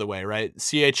rest of the way, right?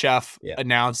 CHF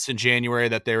announced in January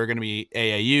that they were going to be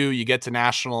AAU. You get to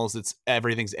nationals,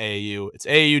 everything's AAU. It's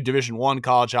AAU Division I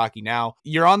college hockey now.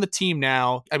 You're on the team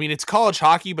now. I mean, it's college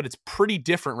hockey, but it's pretty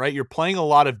different, right? You're playing a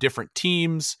lot of different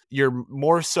teams. You're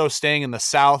more so staying in the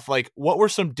South. Like, what were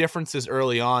some differences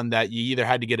early on that you either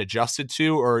had to get adjusted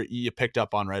to or you picked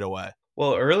up on right away?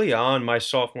 Well, early on, my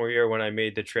sophomore year, when I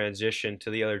made the transition to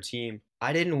the other team,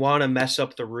 I didn't want to mess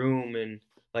up the room and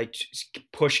like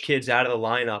push kids out of the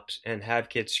lineups and have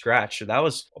kids scratch. So that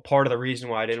was a part of the reason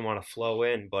why I didn't want to flow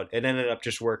in, but it ended up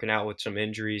just working out with some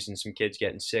injuries and some kids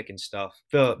getting sick and stuff.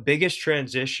 The biggest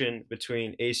transition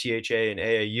between ACHA and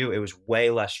AAU, it was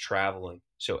way less traveling.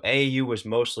 So AAU was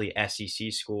mostly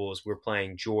SEC schools. We're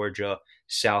playing Georgia,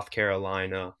 South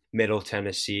Carolina, Middle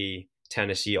Tennessee,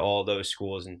 all those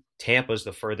schools. And Tampa's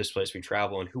the furthest place we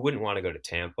travel. And who wouldn't want to go to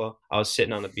Tampa? I was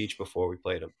sitting on the beach before we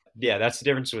played them. Yeah, that's the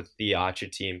difference with the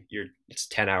ACHA team. It's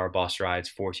 10-hour bus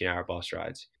rides, 14-hour bus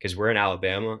rides, because we're in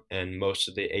Alabama and most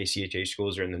of the ACHA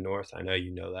schools are in the north. I know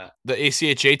you know that. The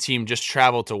ACHA team just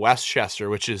traveled to Westchester,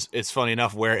 which is, it's funny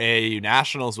enough, where AAU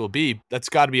Nationals will be. That's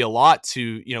got to be a lot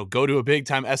to, go to a big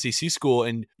time SEC school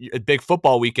and a big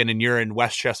football weekend, and you're in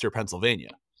Westchester,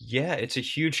 Pennsylvania. Yeah, it's a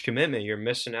huge commitment. You're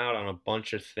missing out on a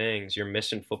bunch of things. You're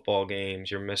missing football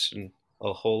games. You're missing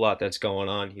a whole lot that's going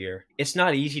on here. It's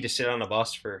not easy to sit on a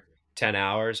bus for 10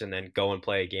 hours and then go and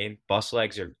play a game. Bus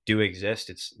legs do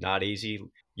exist. It's not easy.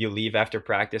 You leave after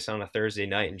practice on a Thursday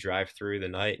night and drive through the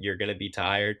night. You're going to be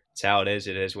tired. It's how it is.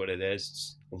 It is what it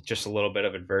is. It's just a little bit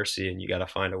of adversity, and you got to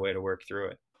find a way to work through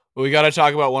it. Well, we got to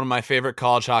talk about one of my favorite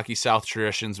college hockey South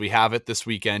traditions. We have it this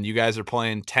weekend. You guys are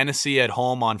playing Tennessee at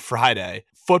home on Friday.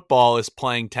 Football is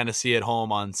playing Tennessee at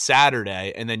home on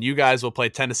Saturday, and then you guys will play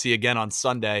Tennessee again on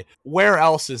Sunday. Where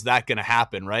else is that going to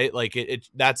happen, right? Like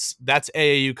that's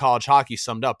AAU college hockey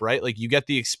summed up, right? Like, you get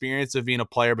the experience of being a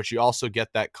player, but you also get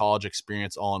that college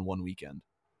experience all in one weekend.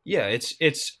 Yeah,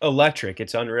 it's electric.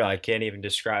 It's unreal. I can't even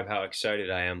describe how excited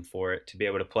I am for it, to be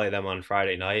able to play them on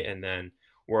Friday night, and then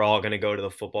we're all going to go to the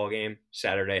football game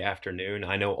Saturday afternoon.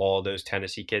 I know all those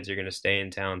Tennessee kids are going to stay in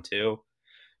town too.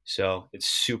 So it's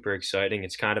super exciting.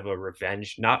 It's kind of a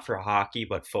revenge, not for hockey,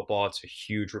 but football. It's a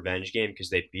huge revenge game because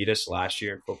they beat us last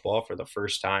year in football for the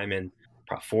first time in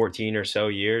 14 or so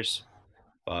years.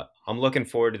 But I'm looking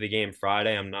forward to the game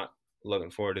Friday. I'm not looking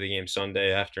forward to the game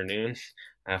Sunday afternoon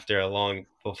after a long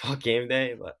football game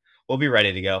day, but we'll be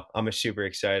ready to go. I'm super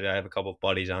excited. I have a couple of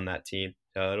buddies on that team.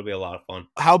 So it'll be a lot of fun.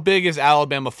 How big is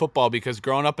Alabama football? Because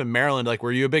growing up in Maryland, like,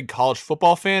 were you a big college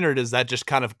football fan, or does that just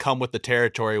kind of come with the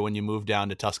territory when you move down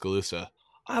to Tuscaloosa?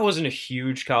 I wasn't a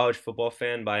huge college football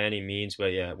fan by any means,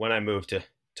 but yeah, when I moved to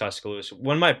Tuscaloosa,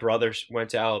 when my brothers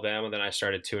went to Alabama, then I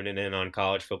started tuning in on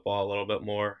college football a little bit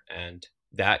more. And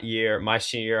that year, my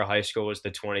senior year of high school, was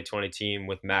the 2020 team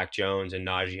with Mac Jones and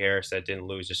Najee Harris that didn't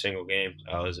lose a single game.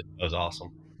 It was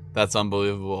awesome. That's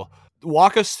unbelievable.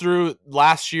 Walk us through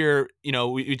last year.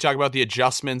 We talk about the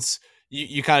adjustments.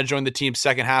 You kind of joined the team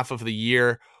second half of the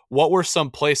year. What were some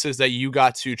places that you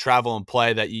got to travel and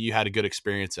play that you had a good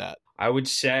experience at? I would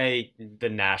say the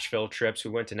Nashville trips. We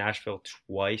went to Nashville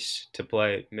twice to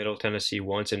play Middle Tennessee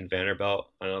once, and Vanderbilt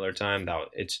another time.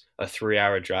 It's a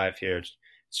 3-hour drive here. It's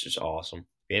just awesome.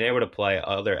 Being able to play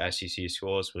other SEC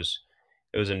schools was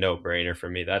a no-brainer for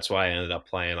me. That's why I ended up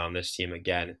playing on this team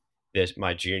again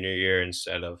my junior year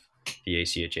instead of the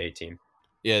ACHA team.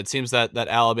 Yeah, it seems that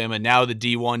Alabama, now the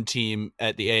D1 team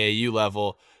at the AAU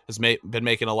level, has been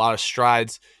making a lot of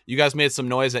strides. You guys made some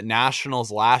noise at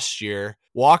Nationals last year.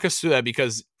 Walk us through that,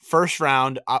 because first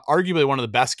round, arguably one of the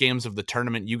best games of the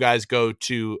tournament, you guys go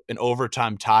to an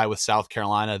overtime tie with South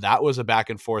Carolina. That was a back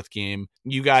and forth game.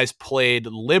 You guys played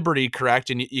Liberty, correct?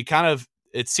 And you kind of,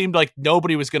 it seemed like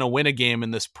nobody was going to win a game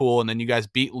in this pool, and then you guys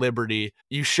beat Liberty.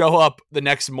 You show up the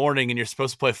next morning and you're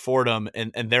supposed to play Fordham,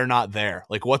 and they're not there.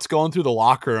 Like, what's going through the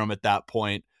locker room at that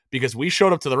point? Because we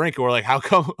showed up to the rink and we're like, how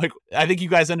come? Like, I think you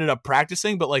guys ended up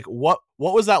practicing, but like, what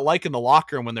was that like in the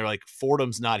locker room when they're like,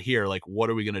 Fordham's not here? Like, what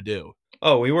are we going to do?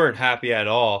 Oh, we weren't happy at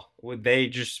all. They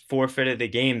just forfeited the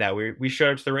game that we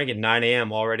showed up to the rink at 9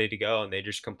 a.m. all ready to go, and they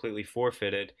just completely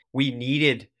forfeited. We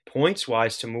needed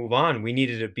points-wise to move on. We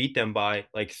needed to beat them by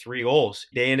like 3 goals.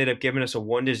 They ended up giving us a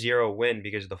 1-0 win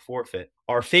because of the forfeit.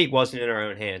 Our fate wasn't in our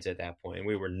own hands at that point, and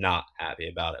we were not happy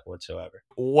about it whatsoever.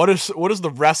 What does the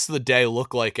rest of the day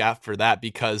look like after that?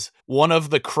 Because one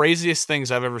of the craziest things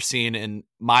I've ever seen in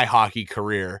my hockey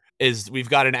career is we've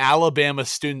got an Alabama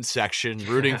student section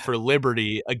rooting for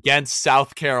Liberty against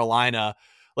South Carolina.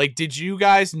 Like, did you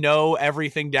guys know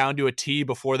everything down to a T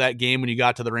before that game when you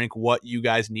got to the rink, what you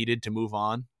guys needed to move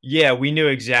on? Yeah, we knew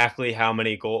exactly how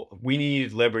many goals we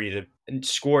needed Liberty to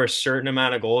score a certain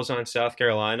amount of goals on South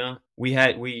Carolina.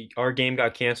 Our game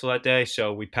got canceled that day,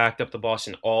 so we packed up the bus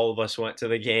and all of us went to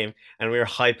the game, and we were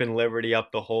hyping Liberty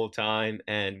up the whole time.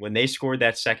 And when they scored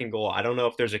that second goal, I don't know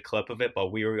if there's a clip of it,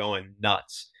 but we were going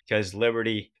nuts. Because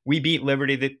we beat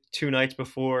Liberty the 2 nights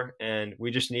before, and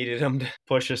we just needed them to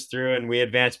push us through, and we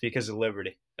advanced because of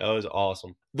Liberty. That was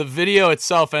awesome. The video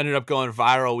itself ended up going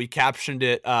viral. We captioned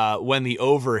it when the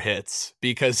over hits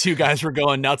because you guys were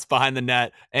going nuts behind the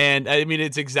net. And I mean,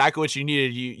 it's exactly what you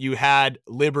needed. You had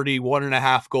Liberty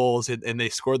 1.5 goals and they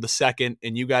scored the second,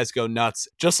 and you guys go nuts.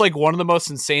 Just like one of the most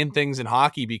insane things in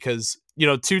hockey, because, you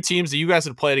know, 2 teams that you guys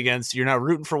had played against, you're now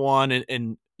rooting for one,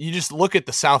 and you just look at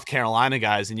the South Carolina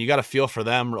guys and you got to feel for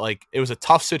them. Like, it was a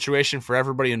tough situation for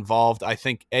everybody involved. I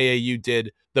think AAU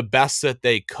did the best that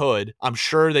they could. I'm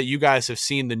sure that you guys have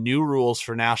seen the new rules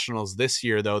for nationals this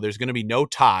year, though. There's going to be no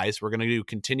ties. We're going to do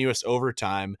continuous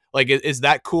overtime. Like, is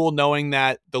that cool knowing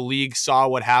that the league saw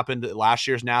what happened at last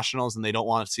year's nationals and they don't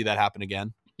want to see that happen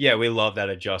again? Yeah, we love that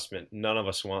adjustment. None of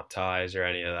us want ties or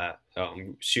any of that.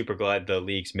 I'm super glad the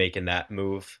league's making that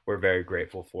move. We're very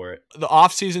grateful for it. The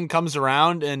offseason comes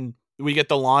around and we get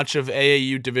the launch of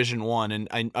AAU Division One,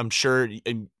 and I'm sure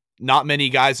not many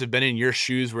guys have been in your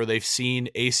shoes where they've seen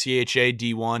ACHA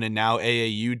D1 and now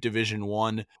AAU Division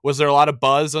One. Was there a lot of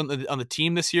buzz on the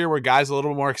team this year where guys are a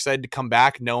little more excited to come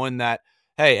back knowing that,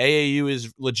 hey, AAU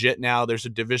is legit now, there's a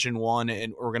Division One,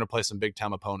 and we're going to play some big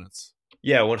time opponents?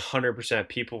 Yeah, 100%.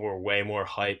 People were way more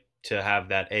hyped to have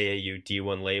that AAU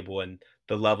D1 label, and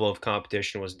the level of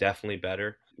competition was definitely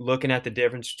better. Looking at the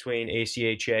difference between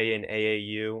ACHA and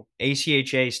AAU,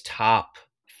 ACHA's top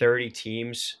 30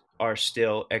 teams are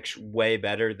still way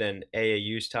better than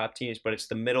AAU's top teams, but it's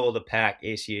the middle of the pack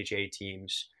ACHA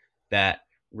teams that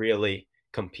really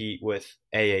compete with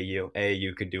AAU.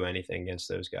 AAU could do anything against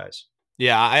those guys.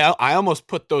 Yeah, I almost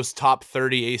put those top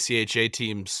 30 ACHA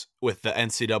teams with the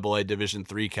NCAA Division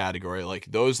III category. Like,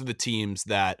 those are the teams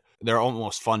that they're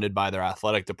almost funded by their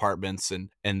athletic departments,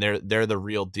 and they're the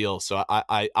real deal. So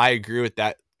I agree with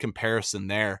that comparison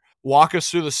there. Walk us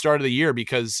through the start of the year,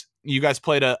 because you guys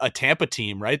played a Tampa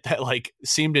team, right? That like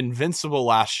seemed invincible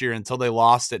last year until they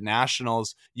lost at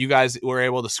nationals. You guys were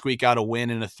able to squeak out a win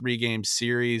in a 3-game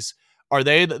series. Are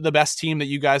they the best team that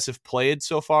you guys have played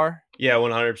so far? Yeah,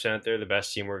 100%. They're the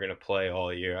best team we're going to play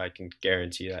all year. I can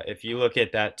guarantee that. If you look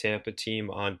at that Tampa team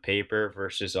on paper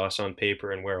versus us on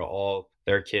paper, and where all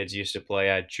their kids used to play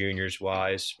at juniors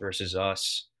wise versus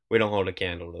us, we don't hold a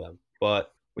candle to them.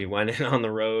 But we went in on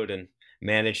the road and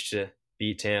managed to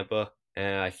beat Tampa.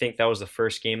 And I think that was the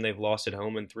first game they've lost at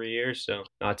home in 3 years. So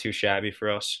not too shabby for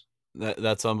us.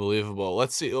 That's unbelievable.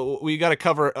 Let's see. We got to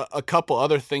cover a couple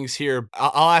other things here.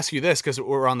 I'll ask you this because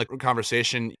we're on the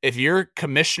conversation. If you're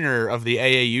commissioner of the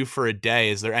AAU for a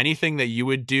day, is there anything that you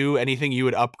would do, anything you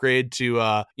would upgrade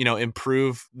to,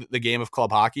 improve the game of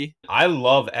club hockey? I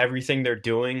love everything they're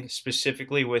doing,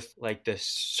 specifically with like the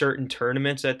certain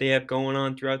tournaments that they have going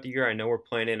on throughout the year. I know we're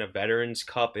playing in a Veterans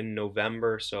Cup in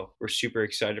November, so we're super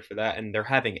excited for that. And they're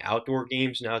having outdoor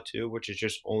games now too, which is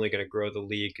just only going to grow the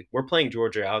league. We're playing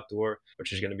Georgia outdoor,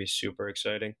 which is going to be super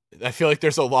exciting. I feel like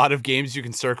there's a lot of games you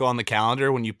can circle on the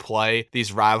calendar when you play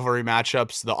these rivalry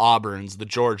matchups. The Auburns, the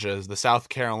Georgias, the South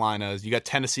Carolinas. You got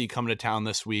Tennessee coming to town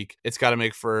this week. It's got to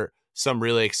make for some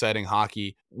really exciting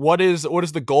hockey. What is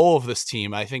the goal of this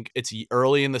team? I think it's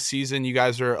early in the season. You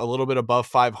guys are a little bit above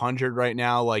 500 right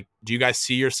now. Like, do you guys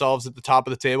see yourselves at the top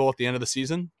of the table at the end of the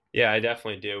season? Yeah, I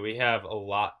definitely do. We have a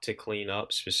lot to clean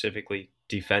up, specifically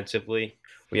defensively.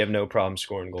 We have no problem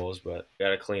scoring goals, but we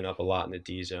got to clean up a lot in the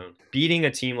D zone. Beating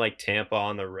a team like Tampa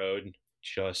on the road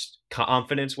just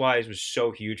confidence wise was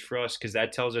so huge for us because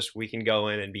that tells us we can go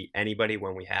in and beat anybody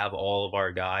when we have all of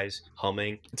our guys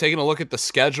humming. Taking a look at the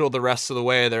schedule the rest of the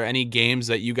way, are there any games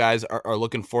that you guys are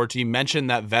looking forward to? You mentioned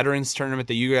that veterans tournament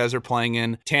that you guys are playing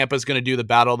in. Tampa's going to do the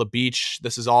Battle of the Beach.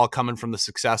 This is all coming from the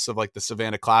success of like the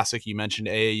Savannah Classic. You mentioned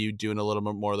AAU doing a little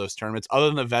bit more of those tournaments. Other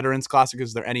than the Veterans Classic,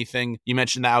 is there anything, you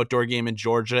mentioned the outdoor game in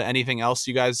Georgia, anything else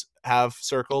you guys have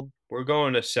circled? We're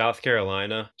going to South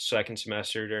Carolina second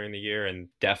semester during the year and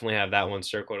definitely have that one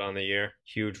circled on the year.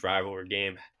 Huge rivalry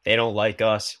game. They don't like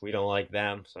us. We don't like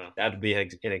them. So that'd be an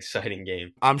exciting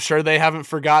game. I'm sure they haven't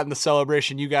forgotten the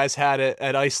celebration you guys had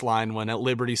at Iceline when at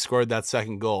Liberty scored that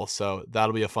second goal. So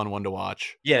that'll be a fun one to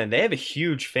watch. Yeah, and they have a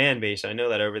huge fan base. I know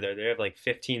that over there. They have like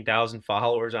 15,000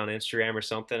 followers on Instagram or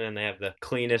something, and they have the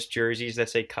cleanest jerseys that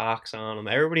say Cox on them.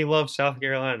 Everybody loves South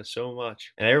Carolina so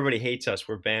much. And everybody hates us.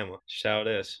 We're Bama. Just how it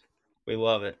is. We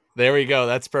love it. There we go.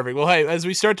 That's perfect. Well, hey, as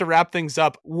we start to wrap things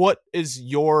up, what is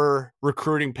your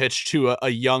recruiting pitch to a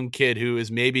young kid who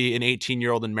is maybe an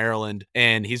 18-year-old in Maryland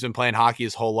and he's been playing hockey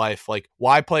his whole life? Like,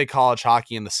 why play college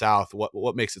hockey in the South?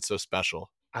 What makes it so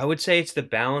special? I would say it's the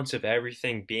balance of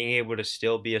everything, being able to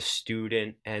still be a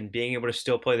student and being able to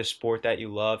still play the sport that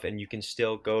you love, and you can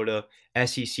still go to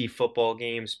SEC football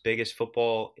games, biggest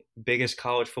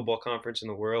college football conference in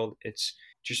the world. It's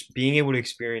just being able to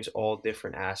experience all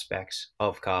different aspects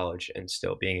of college and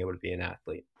still being able to be an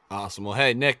athlete. Awesome. Well,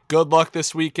 hey, Nick, good luck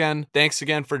this weekend. Thanks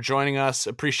again for joining us.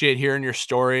 Appreciate hearing your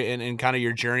story and kind of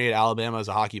your journey at Alabama as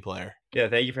a hockey player. Yeah,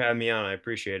 thank you for having me on. I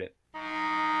appreciate it.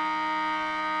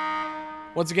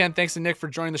 Once again, thanks to Nick for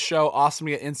joining the show. Awesome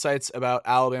to get insights about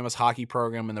Alabama's hockey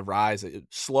program and the rise.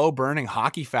 Slow burning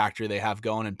hockey factory they have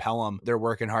going in Pelham. They're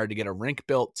working hard to get a rink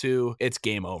built too. It's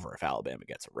game over if Alabama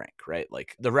gets a rink, right?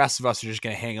 Like the rest of us are just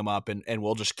going to hang them up and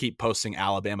we'll just keep posting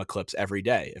Alabama clips every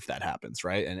day if that happens,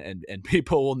 right? And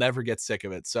people will never get sick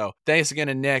of it. So thanks again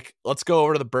to Nick. Let's go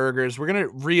over to the burgers. We're going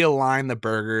to realign the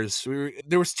burgers.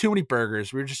 There was too many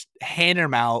burgers. We were just handing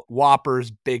them out.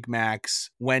 Whoppers, Big Macs,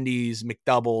 Wendy's,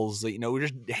 McDoubles, we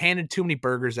just handed too many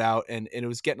burgers out and it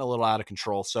was getting a little out of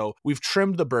control. So we've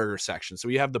trimmed the burger section. So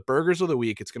we have the burgers of the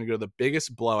week. It's going to go to the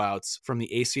biggest blowouts from the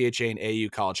ACHA and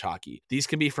AAU college hockey. These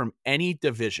can be from any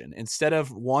division. Instead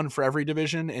of one for every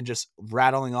division and just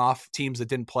rattling off teams that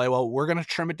didn't play well, we're going to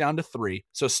trim it down to 3.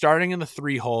 So starting in the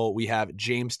 3 hole, we have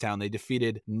Jamestown. They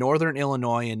defeated Northern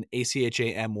Illinois in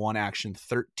ACHA M1 action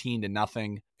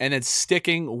 13-0. And then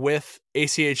sticking with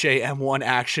ACHA M1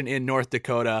 action in North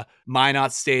Dakota,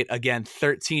 Minot State, again,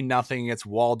 13-0 against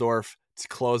Waldorf to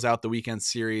close out the weekend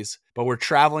series. But we're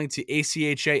traveling to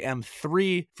ACHA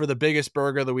M3 for the biggest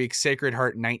burger of the week, Sacred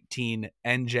Heart 19,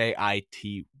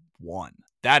 NJIT 1.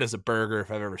 That is a burger if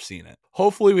I've ever seen it.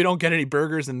 Hopefully we don't get any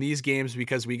burgers in these games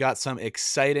because we got some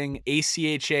exciting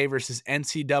ACHA versus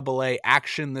NCAA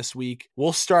action this week.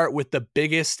 We'll start with the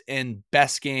biggest and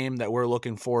best game that we're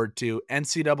looking forward to.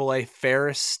 NCAA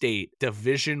Ferris State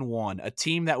Division I, a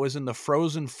team that was in the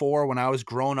Frozen Four when I was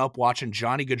growing up watching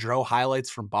Johnny Gaudreau highlights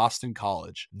from Boston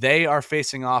College. They are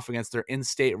facing off against their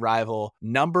in-state rival,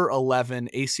 number 11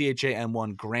 ACHA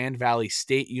M1 Grand Valley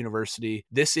State University.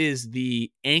 This is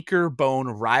the Anchor Bone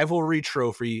rivalry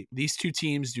trophy. These two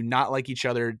teams do not like each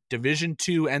other. Division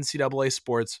II NCAA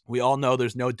sports. We all know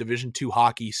there's no Division II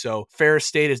hockey. So Ferris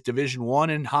State is Division I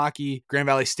in hockey. Grand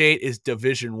Valley State is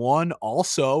Division I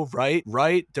also, right?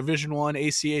 Division I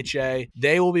ACHA.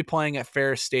 They will be playing at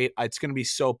Ferris State. It's going to be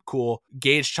so cool.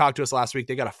 Gage talked to us last week.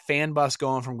 They got a fan bus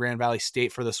going from Grand Valley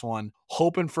State for this one.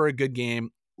 Hoping for a good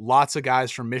game. Lots of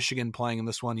guys from Michigan playing in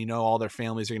this one. All their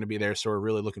families are going to be there. So we're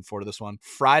really looking forward to this one.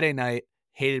 Friday night,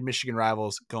 hated Michigan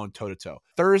rivals going toe-to-toe.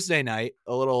 Thursday night,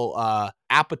 a little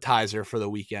appetizer for the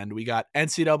weekend. We got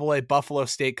NCAA Buffalo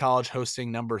State College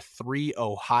hosting number 3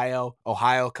 Ohio.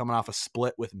 Ohio coming off a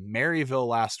split with Maryville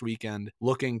last weekend,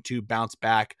 looking to bounce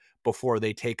back before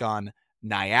they take on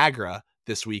Niagara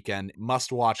this weekend.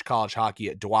 Must watch college hockey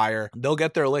at Dwyer. They'll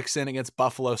get their licks in against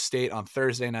Buffalo State on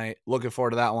Thursday night. Looking forward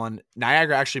to that one.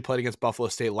 Niagara actually played against Buffalo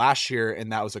State last year,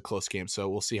 and that was a close game, so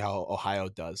we'll see how Ohio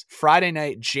does. Friday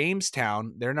night,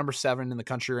 Jamestown, they're number 7 in the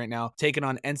country right now, taking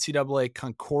on NCAA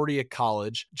Concordia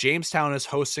College. Jamestown is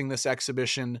hosting this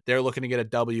exhibition. They're looking to get a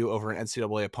W over an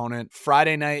NCAA opponent.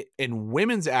 Friday night, in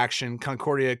women's action,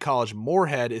 Concordia College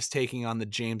Moorhead is taking on the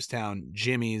Jamestown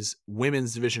Jimmies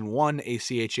women's Division I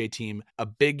ACHA team. a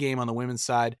big game on the women's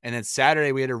side. And then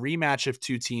Saturday, we had a rematch of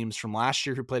two teams from last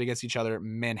year who played against each other.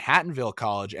 Manhattanville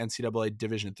College, NCAA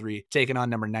Division III, taking on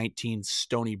number 19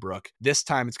 Stony Brook. This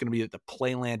time it's going to be at the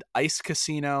Playland Ice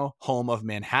Casino, home of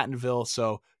Manhattanville.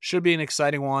 So should be an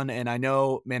exciting one. And I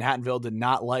know Manhattanville did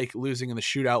not like losing in the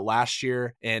shootout last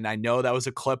year. And I know that was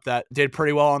a clip that did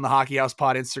pretty well on the Hockey House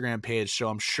Pod Instagram page. So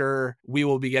I'm sure we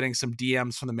will be getting some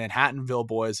DMs from the Manhattanville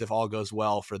boys if all goes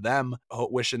well for them.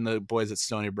 Wishing the boys at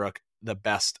Stony Brook the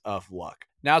best of luck.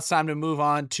 Now it's time to move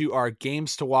on to our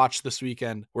games to watch this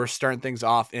weekend. We're starting things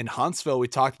off in Huntsville. We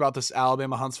talked about this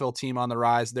Alabama-Huntsville team on the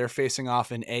rise. They're facing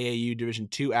off in AAU Division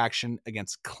II action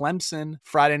against Clemson.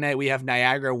 Friday night, we have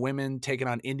Niagara women taking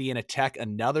on Indiana Tech.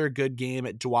 Another good game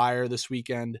at Dwyer this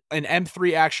weekend. In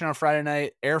M3 action on Friday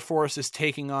night, Air Force is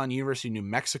taking on University of New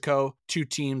Mexico, two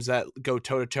teams that go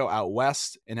toe-to-toe out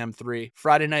west in M3.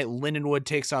 Friday night, Lindenwood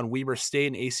takes on Weber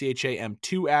State in ACHA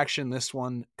M2 action. This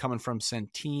one coming from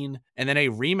Centene. And then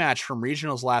a rematch from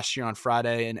regionals last year on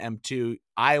Friday in M2,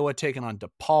 Iowa taking on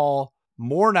DePaul.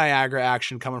 More Niagara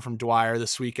action coming from Dwyer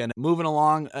this weekend. Moving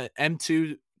along,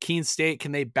 M2, Keene State,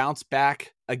 can they bounce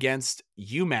back against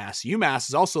UMass? UMass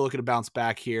is also looking to bounce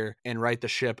back here and right the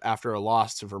ship after a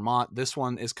loss to Vermont. This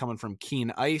one is coming from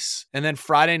Keene Ice. And then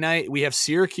Friday night, we have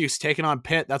Syracuse taking on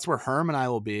Pitt. That's where Herm and I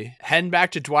will be. Heading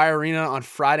back to Dwyer Arena on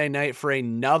Friday night for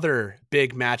another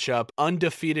big matchup.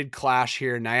 Undefeated clash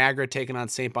here. Niagara taking on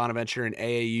St. Bonaventure in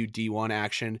AAU D1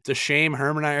 action. It's a shame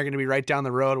Herm and I are going to be right down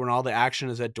the road when all the action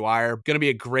is at Dwyer. Going to be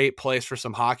a great place for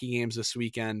some hockey games this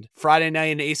weekend. Friday night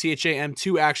in ACHA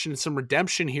M2 action, some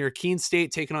redemption here. Keene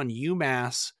State taking on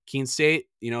UMass. Keene State,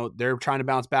 they're trying to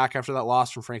bounce back after that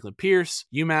loss from Franklin Pierce.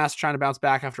 UMass trying to bounce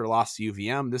back after a loss to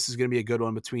UVM. This is going to be a good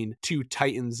one between two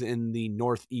Titans in the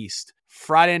Northeast.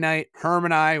 Friday night, Herm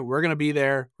and I, we're going to be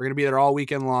there. We're going to be there all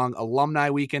weekend long. Alumni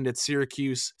weekend at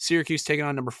Syracuse. Syracuse taking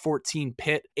on number 14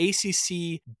 Pitt.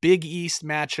 ACC Big East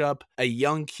matchup. A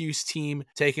young Cuse team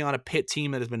taking on a Pitt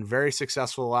team that has been very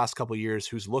successful the last couple of years,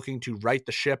 who's looking to right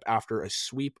the ship after a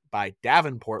sweep by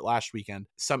Davenport last weekend.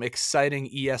 Some exciting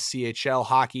ESCHL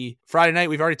hockey. Friday night,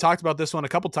 we've already talked about this one a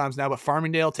couple times now, but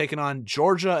Farmingdale taking on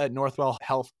Georgia at Northwell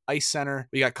Health Ice Center.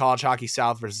 We got College Hockey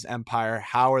South versus Empire.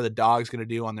 How are the Dogs going to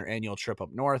do on their annual trip up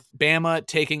north? Bama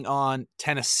taking on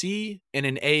Tennessee in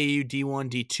an AAU D1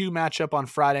 D2 matchup on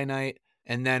Friday night.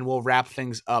 And then we'll wrap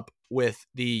things up with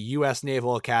the U.S.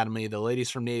 Naval Academy, the ladies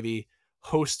from Navy,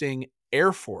 hosting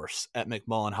Air Force at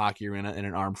McMullen Hockey Arena in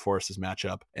an Armed Forces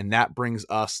matchup. And that brings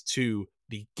us to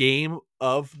the game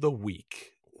of the week.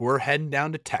 We're heading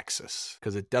down to Texas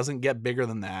because it doesn't get bigger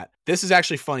than that. This is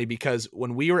actually funny because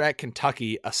when we were at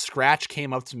Kentucky, a scratch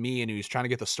came up to me and he was trying to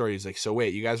get the story. He's like, so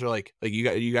wait, you guys are like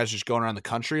you guys just going around the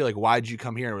country? Like, why'd you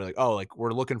come here? And we're like, oh, like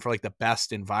we're looking for like the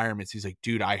best environments. He's like,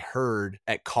 dude, I heard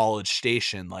at College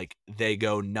Station, like they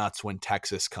go nuts when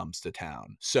Texas comes to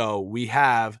town. So we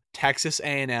have Texas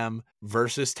A&M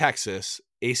versus Texas.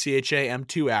 ACHA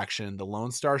M2 action, the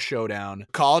Lone Star Showdown.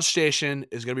 College Station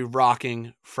is going to be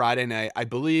rocking Friday night. I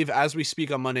believe as we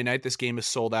speak on Monday night, this game is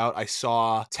sold out. I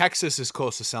saw Texas is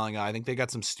close to selling out. I think they got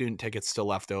some student tickets still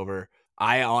left over.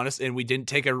 And we didn't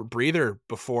take a breather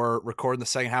before recording the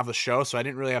second half of the show, so I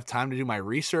didn't really have time to do my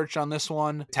research on this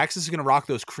one. Texas is going to rock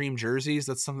those cream jerseys.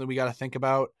 That's something we got to think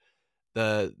about.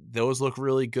 Those look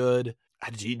really good.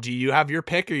 Do you have your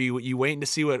pick, or you waiting to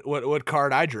see what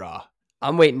card I draw?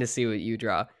 I'm waiting to see what you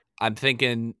draw. I'm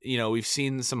thinking, we've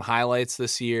seen some highlights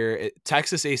this year.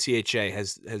 Texas ACHA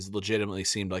has legitimately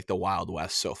seemed like the Wild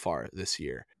West so far this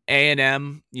year.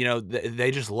 A&M,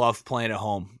 they just love playing at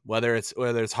home. Whether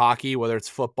it's hockey, whether it's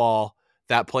football,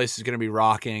 that place is going to be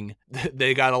rocking.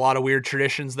 They got a lot of weird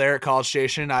traditions there at College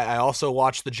Station. I also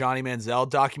watched the Johnny Manziel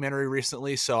documentary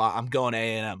recently, so I'm going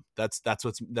A&M. That's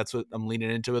what I'm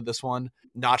leaning into with this one.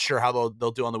 Not sure how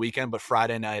they'll do on the weekend, but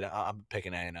Friday night I'm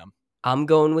picking A&M. I'm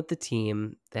going with the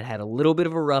team that had a little bit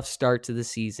of a rough start to the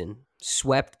season.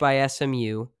 Swept by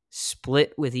SMU,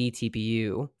 split with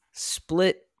ETPU,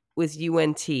 split with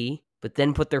UNT, but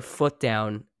then put their foot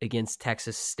down against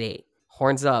Texas State.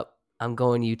 Horns up, I'm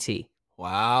going UT.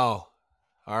 Wow.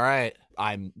 All right.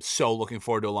 I'm so looking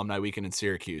forward to Alumni Weekend in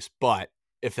Syracuse, but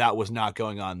if that was not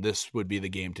going on, this would be the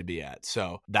game to be at.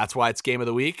 So that's why it's game of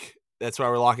the week. That's why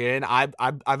we're locking it in. I've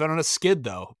been on a skid,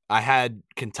 though. I had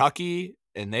Kentucky,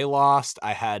 and they lost.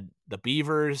 I had the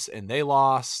Beavers, and they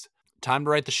lost. Time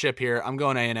to right the ship here. I'm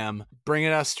going A&M.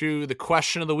 Bringing us to the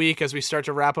question of the week as we start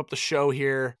to wrap up the show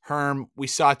here. Herm, we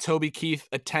saw Toby Keith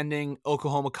attending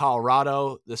Oklahoma,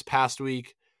 Colorado this past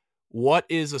week. What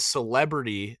is a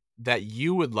celebrity that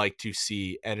you would like to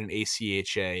see at an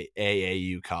ACHA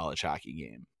AAU college hockey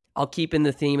game? I'll keep in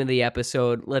the theme of the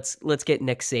episode. Let's get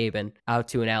Nick Saban out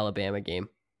to an Alabama game.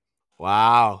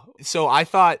 Wow. So I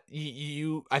thought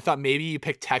I thought maybe you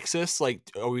picked Texas. Like,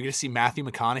 are we going to see Matthew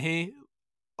McConaughey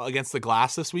against the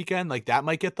glass this weekend? Like, that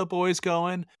might get the boys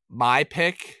going. My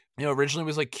pick, originally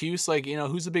was like Cuse. Like,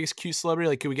 who's the biggest Cuse celebrity?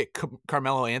 Like, could we get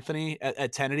Carmelo Anthony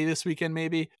at Tennessee this weekend?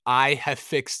 Maybe. I have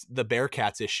fixed the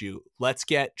Bearcats issue. Let's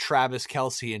get Travis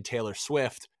Kelce and Taylor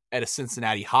Swift at a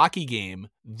Cincinnati hockey game.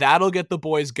 That'll get the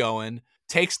boys going.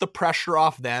 Takes the pressure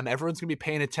off them. Everyone's going to be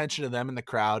paying attention to them in the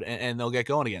crowd, and they'll get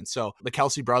going again. So the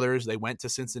Kelce brothers, they went to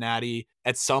Cincinnati.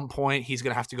 At some point, he's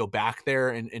going to have to go back there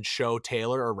and show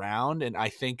Taylor around. And I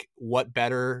think what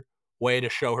better way to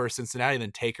show her Cincinnati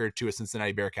than take her to a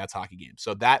Cincinnati Bearcats hockey game.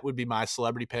 So that would be my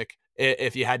celebrity pick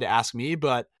if you had to ask me.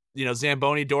 But,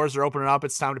 Zamboni, doors are opening up.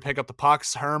 It's time to pick up the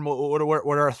pucks. Herm, what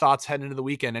are our thoughts heading into the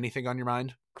weekend? Anything on your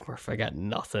mind? Of course, I got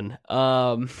nothing.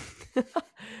 I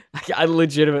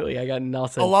legitimately, I got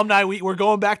nothing. Alumni, we're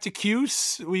going back to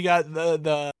Cuse. We got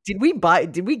the. Did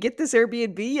we get this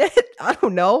Airbnb yet? I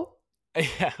don't know.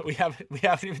 Yeah, we haven't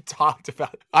even talked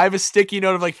about it. I have a sticky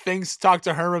note of like things to talk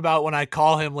to Herm about when I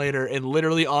call him later, and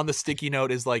literally on the sticky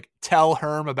note is like, tell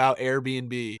Herm about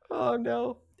Airbnb. Oh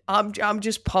no. I'm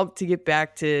just pumped to get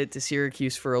back to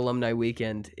Syracuse for alumni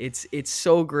weekend. It's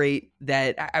so great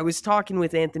that I was talking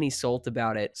with Anthony Solt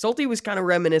about it. Solty was kind of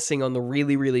reminiscing on the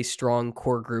really, really strong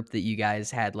core group that you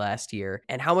guys had last year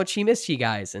and how much he missed you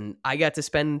guys. And I got to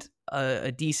spend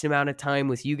a decent amount of time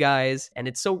with you guys, and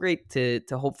it's so great to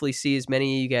hopefully see as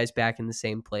many of you guys back in the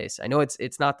same place. I know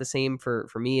it's not the same for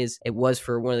me as it was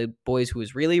for one of the boys who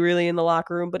was really, really in the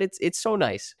locker room, but it's so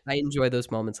nice. I enjoy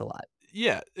those moments a lot.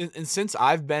 Yeah, and since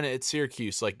I've been at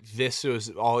Syracuse, like, this has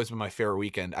always been my favorite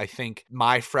weekend. I think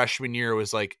my freshman year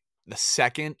was like the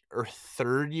second or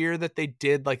third year that they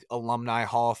did like Alumni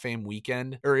Hall of Fame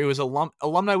weekend, or it was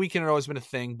Alumni weekend had always been a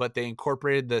thing, but they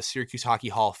incorporated the Syracuse Hockey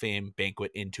Hall of Fame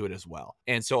banquet into it as well.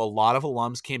 And so a lot of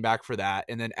alums came back for that.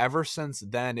 And then ever since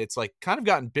then, it's like kind of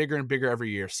gotten bigger and bigger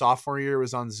every year. Sophomore year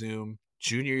was on Zoom.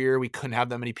 Junior year, we couldn't have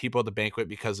that many people at the banquet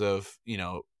because of,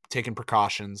 taking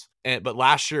precautions. But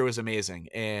last year was amazing.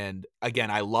 And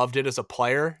again, I loved it as a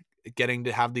player, getting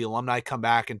to have the alumni come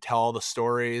back and tell all the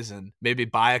stories and maybe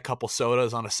buy a couple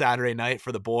sodas on a Saturday night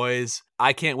for the boys.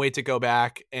 I can't wait to go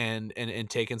back and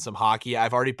take in some hockey.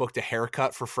 I've already booked a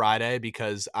haircut for Friday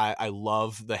because I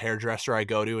love the hairdresser I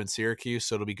go to in Syracuse.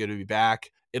 So it'll be good to be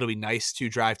back. It'll be nice to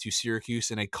drive to Syracuse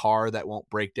in a car that won't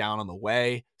break down on the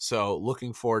way. So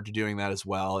looking forward to doing that as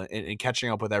well and catching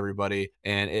up with everybody.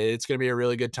 And it's going to be a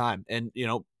really good time. And,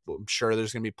 I'm sure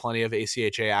there's going to be plenty of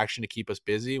ACHA action to keep us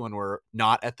busy when we're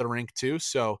not at the rink too.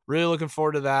 So really looking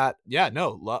forward to that. Yeah,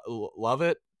 no, love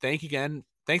it.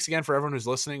 Thanks again for everyone who's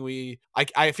listening.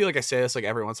 I feel like I say this like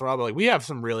every once in a while, but like we have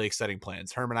some really exciting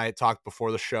plans. Herm and I talked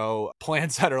before the show,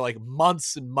 plans that are like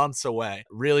months and months away.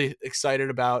 Really excited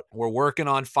about. We're working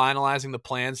on finalizing the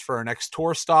plans for our next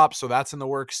tour stop. So that's in the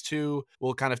works too.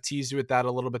 We'll kind of tease you with that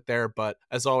a little bit there. But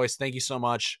as always, thank you so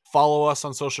much. Follow us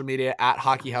on social media at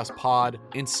Hockey House Pod,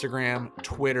 Instagram,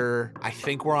 Twitter. I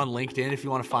think we're on LinkedIn if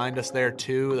you want to find us there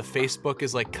too. The Facebook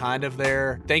is like kind of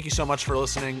there. Thank you so much for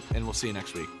listening, and we'll see you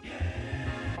next week.